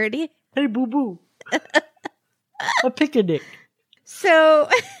dexterity? Hey, boo-boo. A picnic. So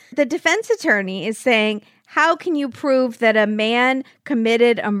the defense attorney is saying, how can you prove that a man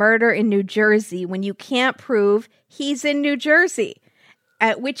committed a murder in New Jersey when you can't prove he's in New Jersey?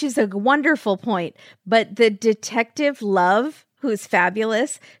 Which is a wonderful point. But the detective Love, who's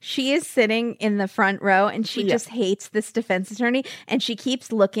fabulous, she is sitting in the front row and she just hates this defense attorney. And she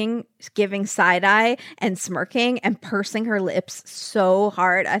keeps looking, giving side eye and smirking and pursing her lips so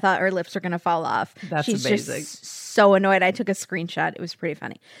hard. I thought her lips were going to fall off. She's amazing. Just so annoyed. I took a screenshot. It was pretty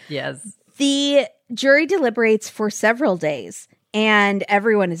funny. Yes. The jury deliberates for several days. and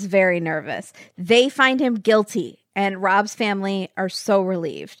everyone is very nervous. They find him guilty, and Rob's family are so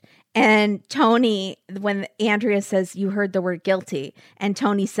relieved. And Tony, when Andrea says, "You heard the word guilty," and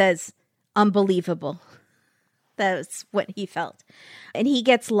Tony says, "Unbelievable." That's what he felt. And he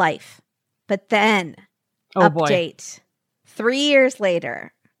gets life. But then, update. Boy. 3 years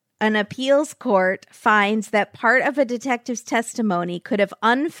later, an appeals court finds that part of a detective's testimony could have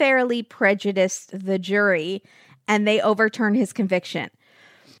unfairly prejudiced the jury, and they overturn his conviction.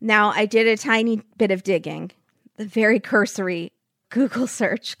 Now, I did a tiny bit of digging, a very cursory Google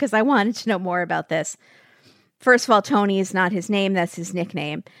search, because I wanted to know more about this. First of all, Tony is not his name. That's his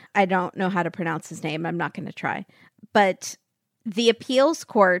nickname. I don't know how to pronounce his name. I'm not going to try. But the appeals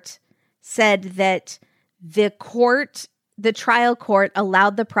court said that the trial court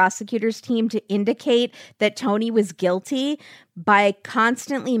allowed the prosecutor's team to indicate that Tony was guilty by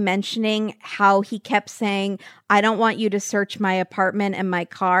constantly mentioning how he kept saying, "I don't want you to search my apartment and my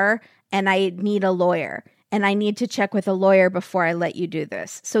car, and I need a lawyer. And I need to check with a lawyer before I let you do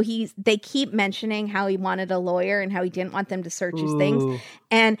this." So they keep mentioning how he wanted a lawyer and how he didn't want them to search his things.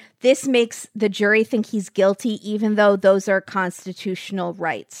 And this makes the jury think he's guilty, even though those are constitutional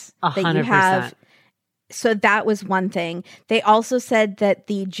rights 100%. that you have. So that was one thing. They also said that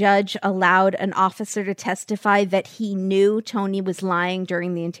the judge allowed an officer to testify that he knew Tony was lying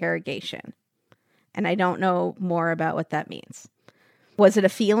during the interrogation. And I don't know more about what that means. Was it a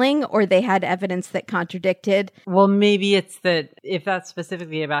feeling, or they had evidence that contradicted? Well, maybe it's that if that's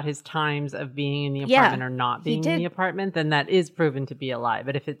specifically about his times of being in the apartment or not being in the apartment, then that is proven to be a lie.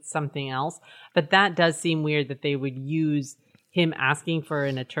 But if it's something else, but that does seem weird that they would use him asking for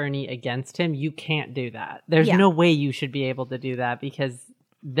an attorney against him. You can't do that. There's no way you should be able to do that, because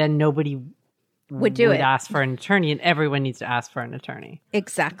then nobody would ask for an attorney, and everyone needs to ask for an attorney.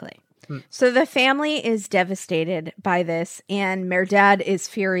 Exactly. So the family is devastated by this, and Mehrdad is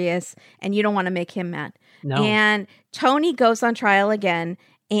furious, and you don't want to make him mad. No. And Tony goes on trial again,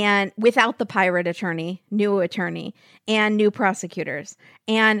 and without the pirate attorney, and new prosecutors.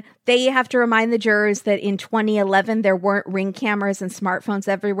 And they have to remind the jurors that in 2011, there weren't Ring cameras and smartphones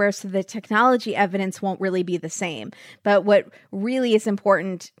everywhere, so the technology evidence won't really be the same. But what really is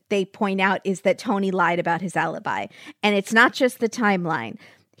important, they point out, is that Tony lied about his alibi. And it's not just the timeline.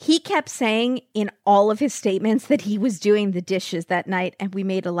 He kept saying in all of his statements that he was doing the dishes that night, and we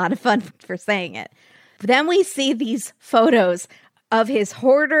made a lot of fun for saying it. But then we see these photos of his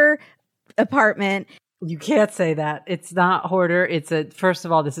hoarder apartment. You can't say that. It's not hoarder. First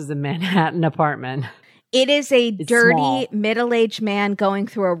of all, this is a Manhattan apartment. It is a dirty, middle-aged man going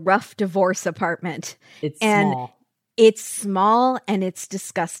through a rough divorce apartment. It's small. It's small, and it's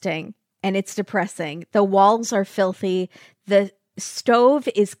disgusting, and it's depressing. The walls are filthy. The stove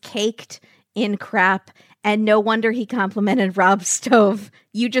is caked in crap, and no wonder he complimented Rob's stove.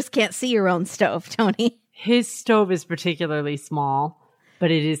 You just can't see your own stove, Tony. His stove is particularly small,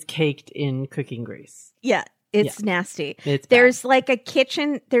 but it is caked in cooking grease. Yeah, it's nasty. It's there's like a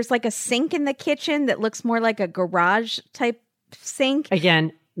kitchen, there's like a sink in the kitchen that looks more like a garage type sink.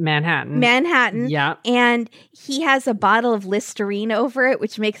 Again, Manhattan. Yeah. And he has a bottle of Listerine over it,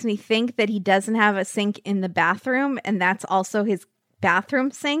 which makes me think that he doesn't have a sink in the bathroom, and that's also his bathroom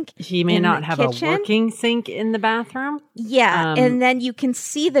sink. He may not have a working sink in the bathroom. Yeah. And then you can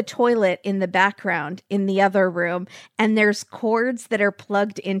see the toilet in the background in the other room, and there's cords that are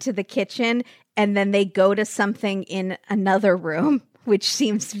plugged into the kitchen, and then they go to something in another room, which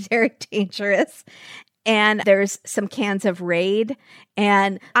seems very dangerous. And there's some cans of Raid.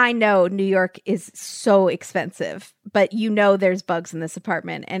 And I know New York is so expensive, but there's bugs in this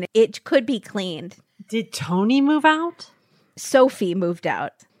apartment, and it could be cleaned. Did Tony move out? Sophie moved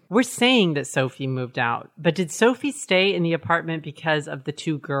out. We're saying that Sophie moved out, but did Sophie stay in the apartment because of the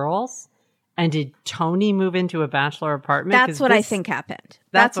two girls? And did Tony move into a bachelor apartment? That's what I think happened.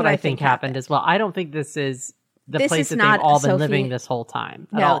 That's what I think happened as well. I don't think this is the place that they've all been living this whole time.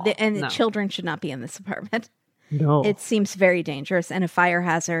 The children should not be in this apartment. No. It seems very dangerous and a fire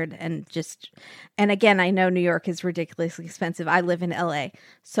hazard, and again, I know New York is ridiculously expensive. I live in LA,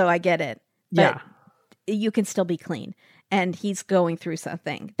 so I get it. But you can still be clean. And he's going through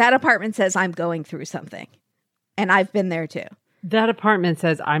something. That apartment says, "I'm going through something." And I've been there too. That apartment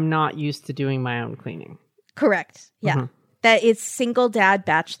says, "I'm not used to doing my own cleaning." Correct. Yeah. Mm-hmm. That it's single dad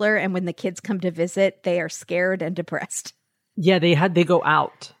bachelor, and when the kids come to visit, they are scared and depressed. Yeah, they go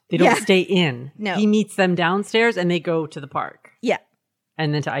out. They don't stay in. No. He meets them downstairs, and they go to the park. Yeah.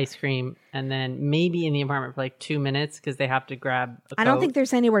 And then to ice cream, and then maybe in the apartment for like 2 minutes because they have to grab a coat. I don't think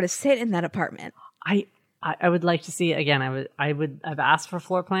there's anywhere to sit in that apartment. I would like to see again. I've asked for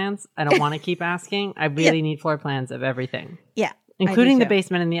floor plans. I don't want to keep asking. I really need floor plans of everything. Yeah. Including the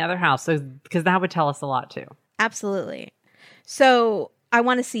basement and the other house. So, because that would tell us a lot too. Absolutely. So I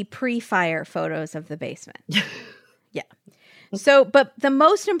want to see pre-fire photos of the basement. Yeah. So, but the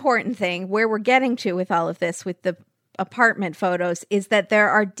most important thing where we're getting to with all of this, with the apartment photos, is that there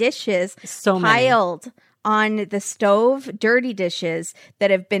are dishes piled on the stove, dirty dishes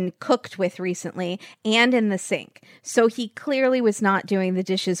that have been cooked with recently, and in the sink. So he clearly was not doing the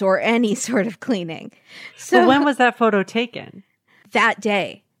dishes or any sort of cleaning. So but when was that photo taken? That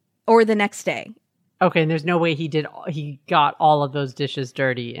day or the next day. Okay, and there's no way he got all of those dishes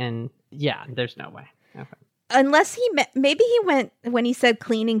dirty, and yeah, there's no way. Okay. Unless maybe he went, when he said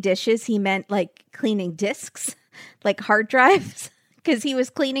cleaning dishes, he meant like cleaning discs, like hard drives, because he was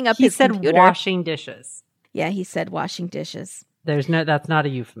cleaning up his computer. He said washing dishes. Yeah, he said washing dishes. That's not a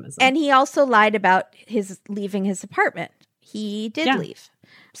euphemism. And he also lied about his leaving his apartment. He did leave.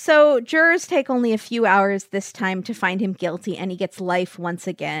 So jurors take only a few hours this time to find him guilty, and he gets life once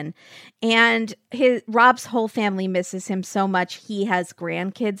again. And Rob's whole family misses him so much. He has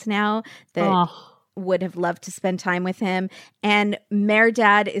grandkids now that would have loved to spend time with him. And Mayor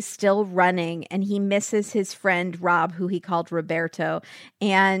Dad is still running, and he misses his friend Rob, who he called Roberto.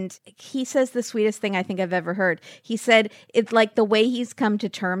 And he says the sweetest thing I think I've ever heard. He said it's like the way he's come to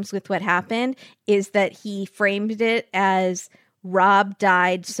terms with what happened is that he framed it as Rob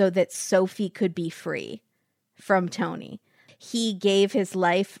died so that Sophie could be free from Tony. He gave his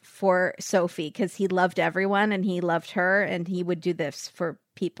life for Sophie because he loved everyone and he loved her, and he would do this for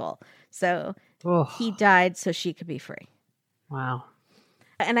people. So he died so she could be free. Wow.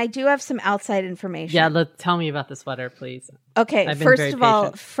 And I do have some outside information. Yeah, tell me about the sweater, please. Okay, first of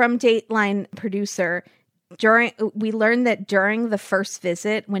all, from Dateline producer, we learned that during the first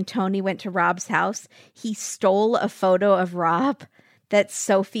visit, when Tony went to Rob's house, he stole a photo of Rob that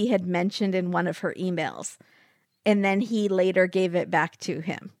Sophie had mentioned in one of her emails. And then he later gave it back to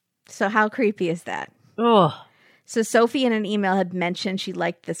him. So how creepy is that? Oh. So Sophie in an email had mentioned she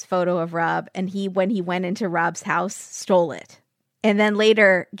liked this photo of Rob, and he, when he went into Rob's house, stole it. And then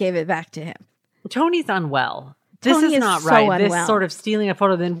later gave it back to him. Tony's unwell. This is not right. Unwell. This sort of stealing a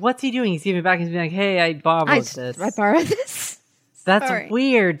photo. Then what's he doing? He's giving it back and he's being like, hey, I borrowed this. I borrowed this. That's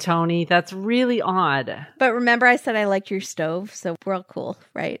weird, Tony. That's really odd. But remember I said I liked your stove, so we're all cool,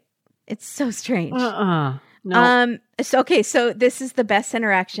 right? It's so strange. No. So this is the best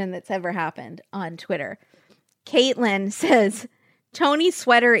interaction that's ever happened on Twitter. Caitlin says, Tony's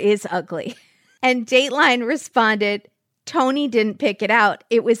sweater is ugly. And Dateline responded, Tony didn't pick it out.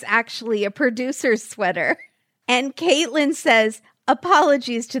 It was actually a producer's sweater. And Caitlin says,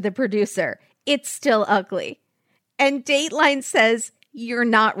 apologies to the producer. It's still ugly. And Dateline says, you're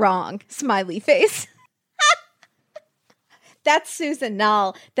not wrong. Smiley face. That's Susan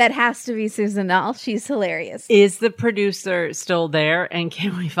Nall. That has to be Susan Nall. She's hilarious. Is the producer still there? And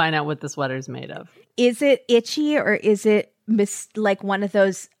can we find out what the sweater's made of? Is it itchy, or is it like one of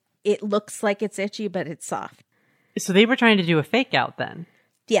those, it looks like it's itchy, but it's soft? So they were trying to do a fake out then.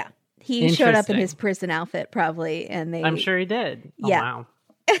 Yeah. He showed up in his prison outfit probably, and I'm sure he did. Yeah. Oh,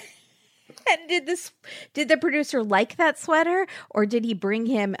 wow. And did the producer like that sweater, or did he bring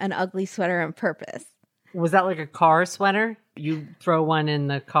him an ugly sweater on purpose? Was that like a car sweater? You throw one in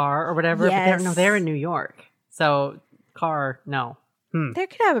the car or whatever? Yes. But they're in New York. So car, no. They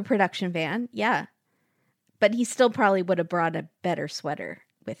could have a production van, yeah. But he still probably would have brought a better sweater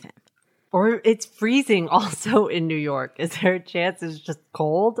with him. Or it's freezing also in New York. Is there a chance it's just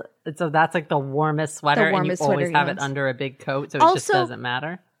cold? And so that's like the warmest sweater, and you always have it under a big coat, so it just doesn't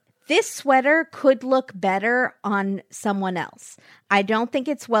matter? This sweater could look better on someone else. I don't think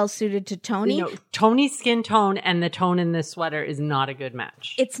it's well suited to Tony. Tony's skin tone and the tone in this sweater is not a good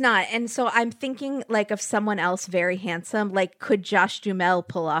match. It's not. And so I'm thinking like of someone else very handsome. Like, could Josh Duhamel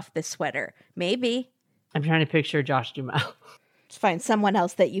pull off this sweater? Maybe. I'm trying to picture Josh Duhamel. Find someone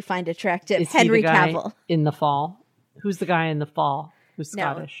else that you find attractive. Is Henry he the guy Cavill. In the fall? Who's the guy in the fall who's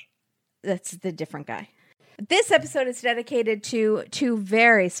Scottish? That's the different guy. This episode is dedicated to two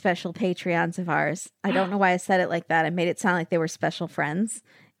very special Patreons of ours. I don't know why I said it like that. I made it sound like they were special friends,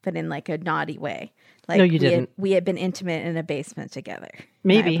 but in like a naughty way. Like, no, you didn't. We had been intimate in a basement together.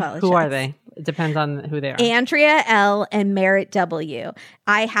 Maybe. Who are they? It depends on who they are. Andrea L. and Merritt W.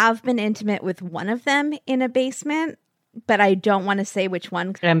 I have been intimate with one of them in a basement, but I don't want to say which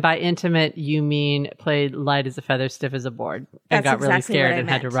one. And by intimate, you mean played light as a feather, stiff as a board, and got really scared and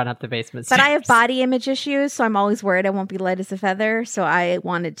had to run up the basement stairs. But I have body image issues, so I'm always worried I won't be light as a feather. So I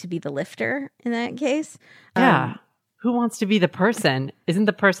wanted to be the lifter in that case. Yeah. Who wants to be the person? Isn't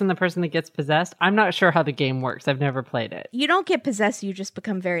the person that gets possessed? I'm not sure how the game works. I've never played it. You don't get possessed. You just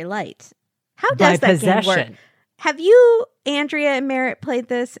become very light. How By does that possession. game work? Have you, Andrea and Merritt, played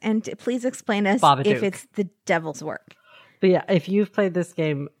this? And please explain us Babadook. if it's the devil's work. But yeah, if you've played this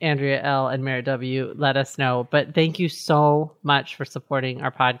game, Andrea L. and Merritt W., let us know. But thank you so much for supporting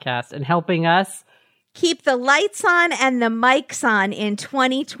our podcast and helping us keep the lights on and the mics on in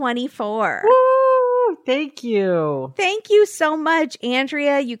 2024. Woo! Thank you. Thank you so much,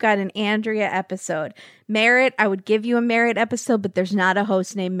 Andrea. You got an Andrea episode. Merritt, I would give you a Merritt episode, but there's not a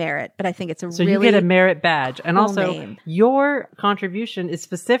host named Merritt. But I think it's so really you get a Merritt badge. And cool also, name. Your contribution is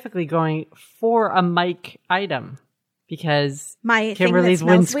specifically going for a mic item because my Kimberly's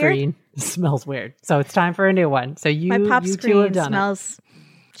windscreen smells weird. So it's time for a new one. So my pop you two screen have done smells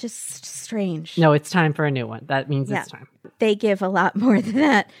just strange. No, it's time for a new one. That means it's time. They give a lot more than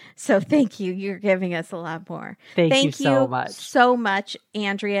that. So thank you. You're giving us a lot more. Thank you so much. So much,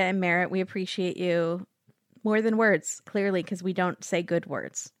 Andrea and Merritt. We appreciate you more than words, clearly, because we don't say good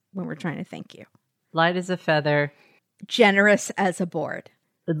words when we're trying to thank you. Light as a feather. Generous as a board.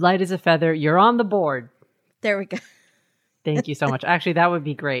 Light as a feather. You're on the board. There we go. Thank you so much. Actually, that would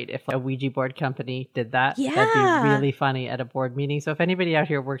be great if a Ouija board company did that. Yeah. That'd be really funny at a board meeting. So if anybody out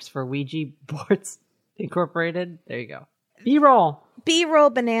here works for Ouija Boards Incorporated, there you go. B-roll. B-roll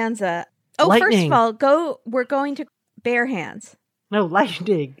bonanza. Oh, lightning. First of all, we're going to bare hands. No,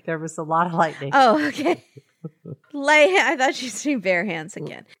 lightning. There was a lot of lightning. Oh, okay. I thought she was doing bare hands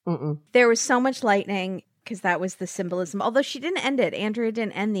again. Mm-mm. There was so much lightning because that was the symbolism. Although she didn't end it. Andrea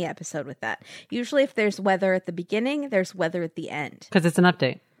didn't end the episode with that. Usually if there's weather at the beginning, there's weather at the end. Because it's an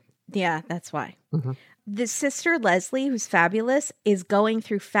update. Yeah, that's why. Mm-hmm. The sister Leslie, who's fabulous, is going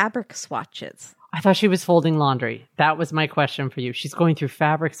through fabric swatches. I thought she was folding laundry. That was my question for you. She's going through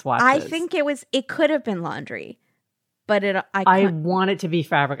fabric swatches. I think it could have been laundry. But I want it to be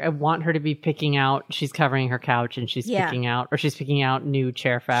fabric. I want her to be picking out. She's covering her couch and she's picking out new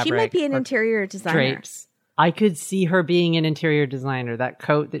chair fabric. She might be an interior designer. Drapes. I could see her being an interior designer. That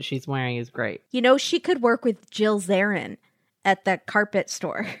coat that she's wearing is great. You know, she could work with Jill Zarin at the carpet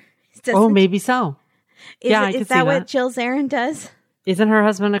store. Oh, maybe so. Is that what Jill Zarin does? Isn't her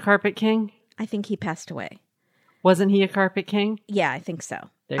husband a carpet king? I think he passed away. Wasn't he a carpet king? Yeah, I think so.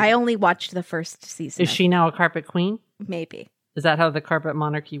 I only watched the first season. Is she now a carpet queen? Maybe. Is that how the carpet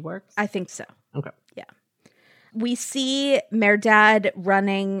monarchy works? I think so. Okay. Yeah. We see Merdad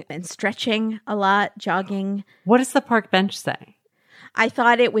running and stretching a lot, jogging. What does the park bench say? I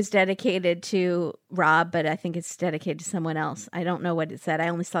thought it was dedicated to Rob, but I think it's dedicated to someone else. I don't know what it said. I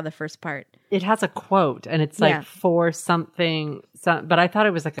only saw the first part. It has a quote, and it's like for something, but I thought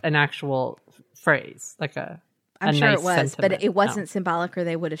it was like an actual phrase, like I'm sure nice it was, sentiment. but it wasn't symbolic, or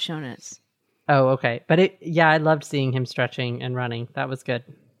they would have shown us. Oh, okay. But I loved seeing him stretching and running. That was good.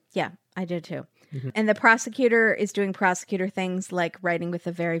 Yeah, I did too. Mm-hmm. And the prosecutor is doing prosecutor things like writing with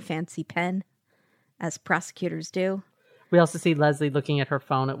a very fancy pen, as prosecutors do. We also see Leslie looking at her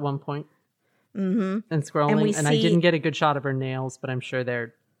phone at one point and scrolling. And I didn't get a good shot of her nails, but I'm sure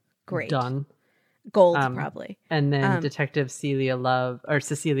they're done. Gold, probably. And then Detective Cecilia Love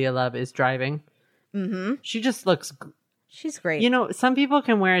is driving. Mm-hmm. She just looks... She's great. You know, some people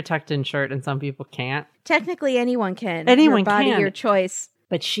can wear a tucked-in shirt and some people can't. Technically, anyone can. Anyone your body, can. Your choice.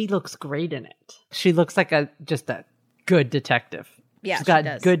 But she looks great in it. She looks like just a good detective. Yeah, She's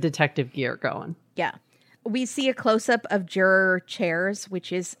got good detective gear going. Yeah. We see a close-up of juror chairs,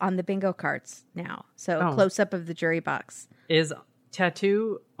 which is on the bingo cards now. So a close-up of the jury box. Is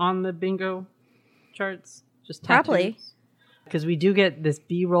tattoo on the bingo charts? Just tattoos? Probably. Because we do get this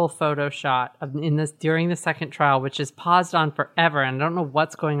B-roll photo shot during the second trial, which is paused on forever. And I don't know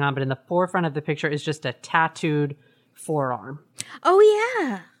what's going on, but in the forefront of the picture is just a tattooed forearm. Oh,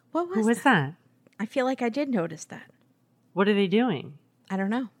 yeah. What was Who was that? I feel like I did notice that. What are they doing? I don't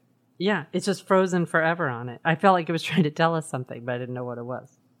know. Yeah, it's just frozen forever on it. I felt like it was trying to tell us something, but I didn't know what it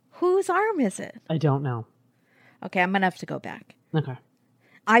was. Whose arm is it? I don't know. Okay, I'm going to have to go back. Okay.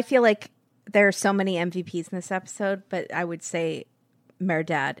 I feel like there are so many MVPs in this episode, but I would say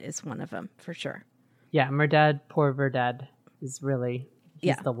Merdad is one of them for sure. Yeah, Merdad, poor Merdad is really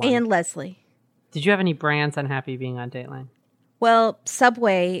the one. And Leslie. Did you have any brands unhappy being on Dateline? Well,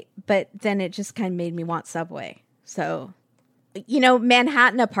 Subway, but then it just kind of made me want Subway. So, you know,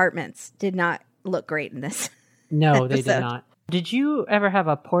 Manhattan Apartments did not look great in this. No, they did not. Did you ever have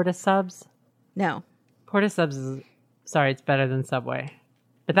a Porta Subs? No. Porta Subs it's better than Subway.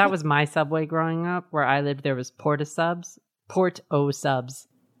 But that was my Subway growing up. Where I lived, there was Porta Subs. Port-O Subs.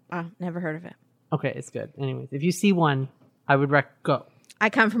 Oh, never heard of it. Okay, it's good. Anyways, if you see one, I would go. I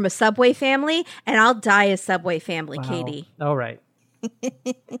come from a Subway family, and I'll die a Subway family, Wow. Katie. All right.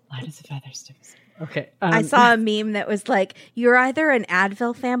 Light as a feather, stiff as a- Okay. I saw a meme that was like, you're either an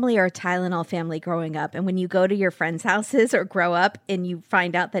Advil family or a Tylenol family growing up. And when you go to your friends' houses or grow up and you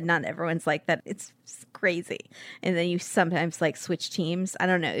find out that not everyone's like that, it's crazy. And then you sometimes like switch teams. I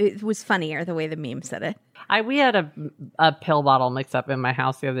don't know. It was funnier the way the meme said it. We had a pill bottle mix up in my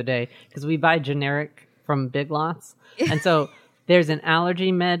house the other day because we buy generic from Big Lots. And so there's an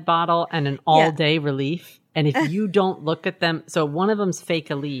allergy med bottle and an all-day relief. And if you don't look at them, so one of them's fake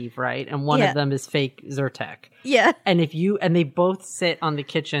Aleve, right? And one of them is fake Zyrtec. Yeah. And and they both sit on the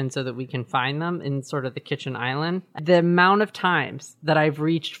kitchen so that we can find them in sort of the kitchen island. The amount of times that I've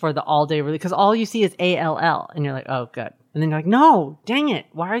reached for the all-day relief, because all you see is ALL. And you're like, oh, good. And then you're like, no, dang it.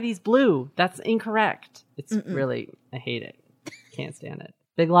 Why are these blue? That's incorrect. It's really, I hate it. Can't stand it.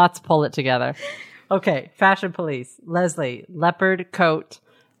 Big Lots pull it together. Okay. Fashion Police. Leslie, leopard coat,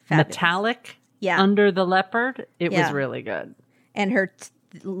 Fabulous. Metallic. Yeah. Under the leopard. It was really good. And her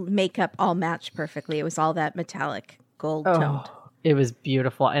makeup all matched perfectly. It was all that metallic gold toned. It was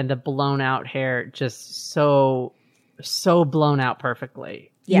beautiful. And the blown out hair just so blown out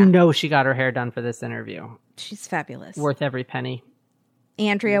perfectly. Yeah. You know she got her hair done for this interview. She's fabulous. Worth every penny.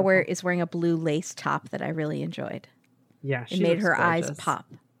 Andrea is wearing a blue lace top that I really enjoyed. Yeah, it made her eyes pop.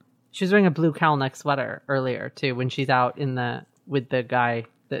 She was wearing a blue cowl neck sweater earlier too when she's out with the guy,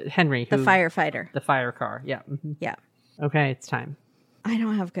 Henry, the firefighter, the fire car. Yeah, yeah. Okay, it's time. I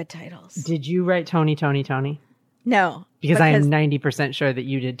don't have good titles. Did you write Tony? No, because I am 90% sure that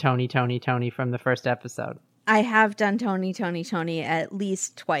you did Tony from the first episode. I have done Tony at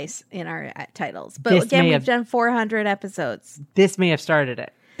least twice in our titles. But again, we've done 400 episodes. This may have started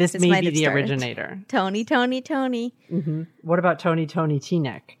it. This may be the originator. Tony. Mm-hmm. What about Tony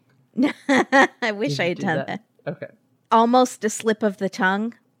T-neck? I wish I had done that. Okay. Almost a slip of the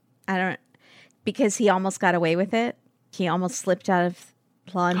tongue. Because he almost got away with it. He almost slipped out of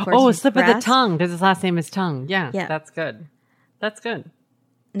law enforcement. Oh, a slip of the tongue, because his last name is Tongue. Yeah, that's good. That's good.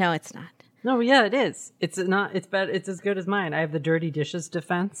 No, it's not. No, yeah, it is. It's not. It's bad. It's as good as mine. I have the dirty dishes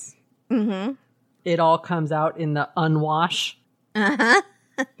defense. Mm-hmm. It all comes out in the unwash. Uh-huh.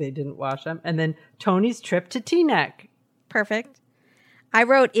 They didn't wash them. And then Tony's trip to T-neck. Perfect. I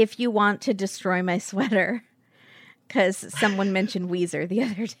wrote, if you want to destroy my sweater, because someone mentioned Weezer the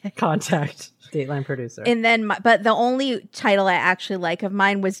other day. Contact Dateline producer. And then, but the only title I actually like of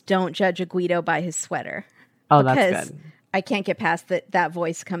mine was "Don't Judge a Guido by His Sweater." Oh, that's good. I can't get past that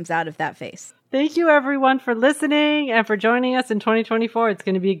voice comes out of that face. Thank you, everyone, for listening and for joining us in 2024. It's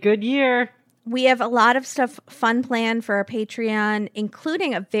going to be a good year. We have a lot of fun planned for our Patreon,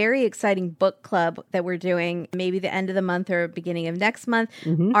 including a very exciting book club that we're doing maybe the end of the month or beginning of next month.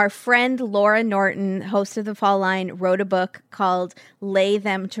 Mm-hmm. Our friend Laura Norton, host of The Fall Line, wrote a book called Lay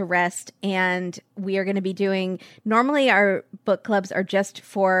Them to Rest. And we are going to be doing, normally our book clubs are just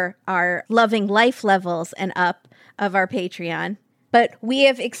for our loving life levels and up of our Patreon. But we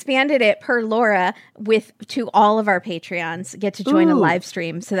have expanded it per Laura to all of our Patreons get to join a live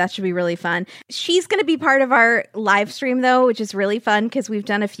stream. So that should be really fun. She's going to be part of our live stream, though, which is really fun because we've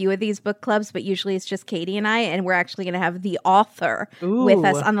done a few of these book clubs, but usually it's just Katie and I. And we're actually going to have the author with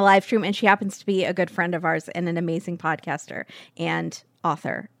us on the live stream. And she happens to be a good friend of ours and an amazing podcaster and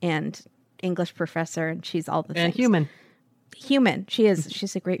author and English professor. And she's all the things. And human.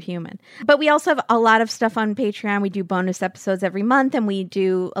 She's a great human. But we also have a lot of stuff on Patreon. We do bonus episodes every month, and we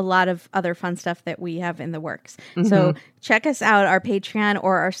do a lot of other fun stuff that we have in the works. Mm-hmm. So check us out, our Patreon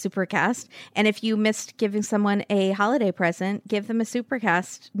or our Supercast. And if you missed giving someone a holiday present, give them a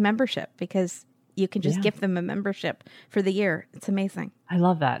Supercast membership, because you can just give them a membership for the year. It's amazing. I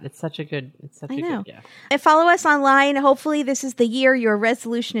love that. It's such a good gift. And follow us online. Hopefully this is the year your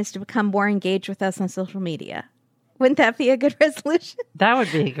resolution is to become more engaged with us on social media. Wouldn't that be a good resolution? That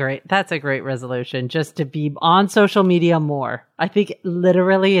would be that's a great resolution, just to be on social media more. I think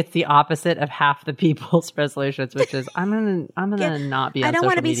literally it's the opposite of half the people's resolutions, which is I'm gonna not be on social media. I don't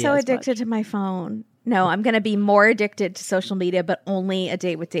want to be so addicted to my phone. No, I'm going to be more addicted to social media, but only a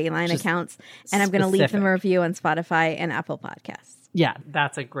Date with Dateline accounts. And I'm going to leave them a review on Spotify and Apple Podcasts. Yeah,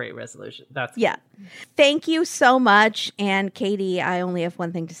 that's a great resolution. Thank you so much. And Katie, I only have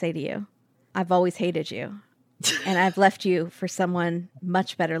one thing to say to you. I've always hated you. And I've left you for someone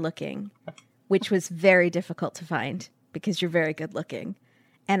much better looking, which was very difficult to find because you're very good looking.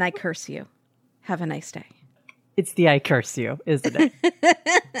 And I curse you. Have a nice day. It's the I curse you, isn't it?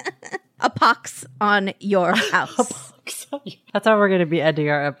 A pox on your house. That's how we're going to be ending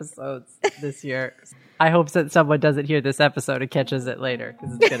our episodes this year. I hope that someone doesn't hear this episode and catches it later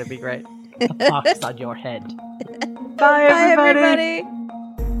because it's going to be great. A fox on your head. Bye, everybody.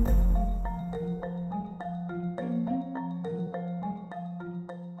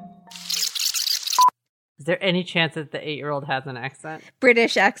 Is there any chance that the 8-year-old has an accent?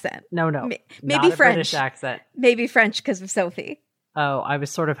 British accent. No. Maybe not French. A British accent. Maybe French because of Sophie. Oh, I was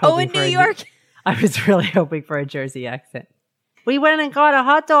sort of hoping in New York. I was really hoping for a Jersey accent. We went and got a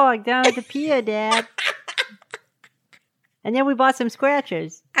hot dog down at the pier, Dad. And then we bought some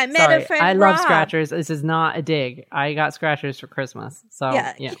scratchers. I met a friend, I Rob. love scratchers. This is not a dig. I got scratchers for Christmas. So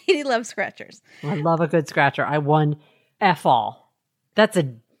yeah. Katie loves scratchers. I love a good scratcher. I won F all. That's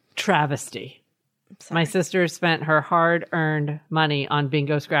a travesty. My sister spent her hard-earned money on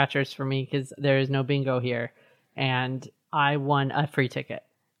bingo scratchers for me because there is no bingo here. And I won a free ticket.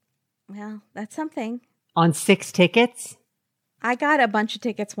 Well, that's something. On 6 tickets? I got a bunch of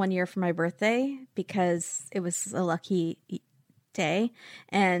tickets one year for my birthday because it was a lucky day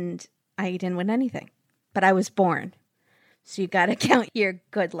and I didn't win anything. But I was born. So you got to count your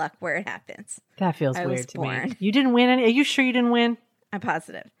good luck where it happens. That feels weird to me. You didn't win any? Are you sure you didn't win? I'm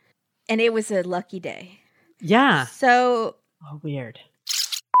positive. And it was a lucky day. Yeah. So. Oh, weird.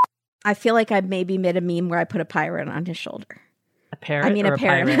 I feel like I maybe made a meme where I put a pirate on his shoulder. A parrot? A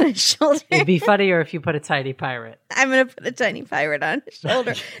parrot on his shoulder. It'd be funnier if you put a tiny pirate. I'm going to put a tiny pirate on his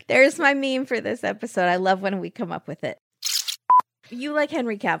shoulder. There's my meme for this episode. I love when we come up with it. You like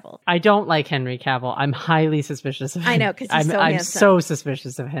Henry Cavill. I don't like Henry Cavill. I'm highly suspicious of him. I know, because he's so handsome. I'm so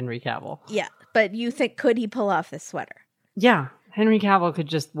suspicious of Henry Cavill. Yeah, but you think, could he pull off this sweater? Yeah, Henry Cavill could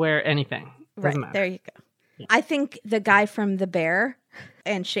just wear anything. Doesn't matter. There you go. Yeah. I think the guy from The Bear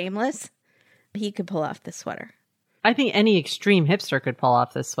and Shameless, he could pull off this sweater. I think any extreme hipster could pull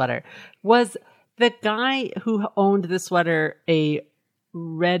off this sweater. Was the guy who owned the sweater a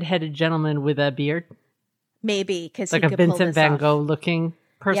red-headed gentleman with a beard? Maybe, because like he a could Vincent pull Van Gogh looking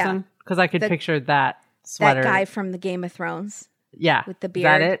person? Because I could picture that sweater. That guy from the Game of Thrones. Yeah. With the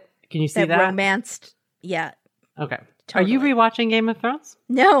beard. Is that it? Can you see that? Romanced. Yeah. Okay. Totally. Are you rewatching Game of Thrones?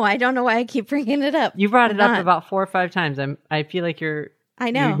 No, I don't know why I keep bringing it up. You brought it up about 4 or 5 times. I feel like I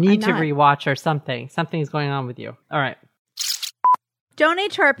know. You need to rewatch or something. Something's going on with you. All right.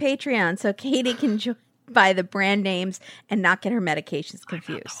 Donate to our Patreon so Katie can buy the brand names and not get her medications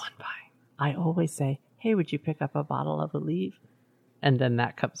confused. I'm not the one buying. I always say, hey, would you pick up a bottle of Aleve? And then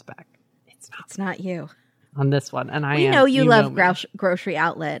that comes back. It's not you. On this one. And we know you love Grocery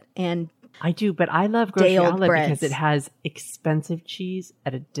Outlet. And I do, but I love Grocery Outlet because it has expensive cheese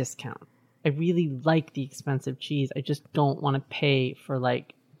at a discount. I really like the expensive cheese. I just don't want to pay for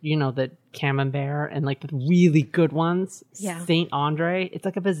the Camembert and the really good ones. Yeah. St. Andre. It's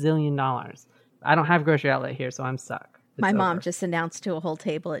like $1 bazillion. I don't have Grocery Outlet here, so I'm stuck. My mom just announced to a whole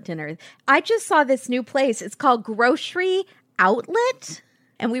table at dinner. I just saw this new place. It's called Grocery Outlet.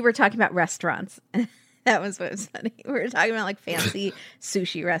 And we were talking about restaurants. That was what was funny. We were talking about fancy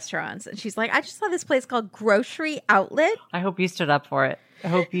sushi restaurants. And she's like, I just saw this place called Grocery Outlet. I hope you stood up for it. I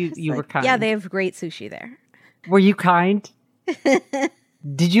hope you were kind. Yeah, they have great sushi there. Were you kind?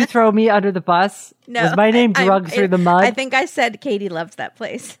 Did you throw me under the bus? No. Was my name drugged through the mud? I think I said Katie loves that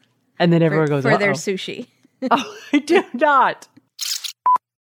place. And then everyone goes, for their sushi. Oh, I do not.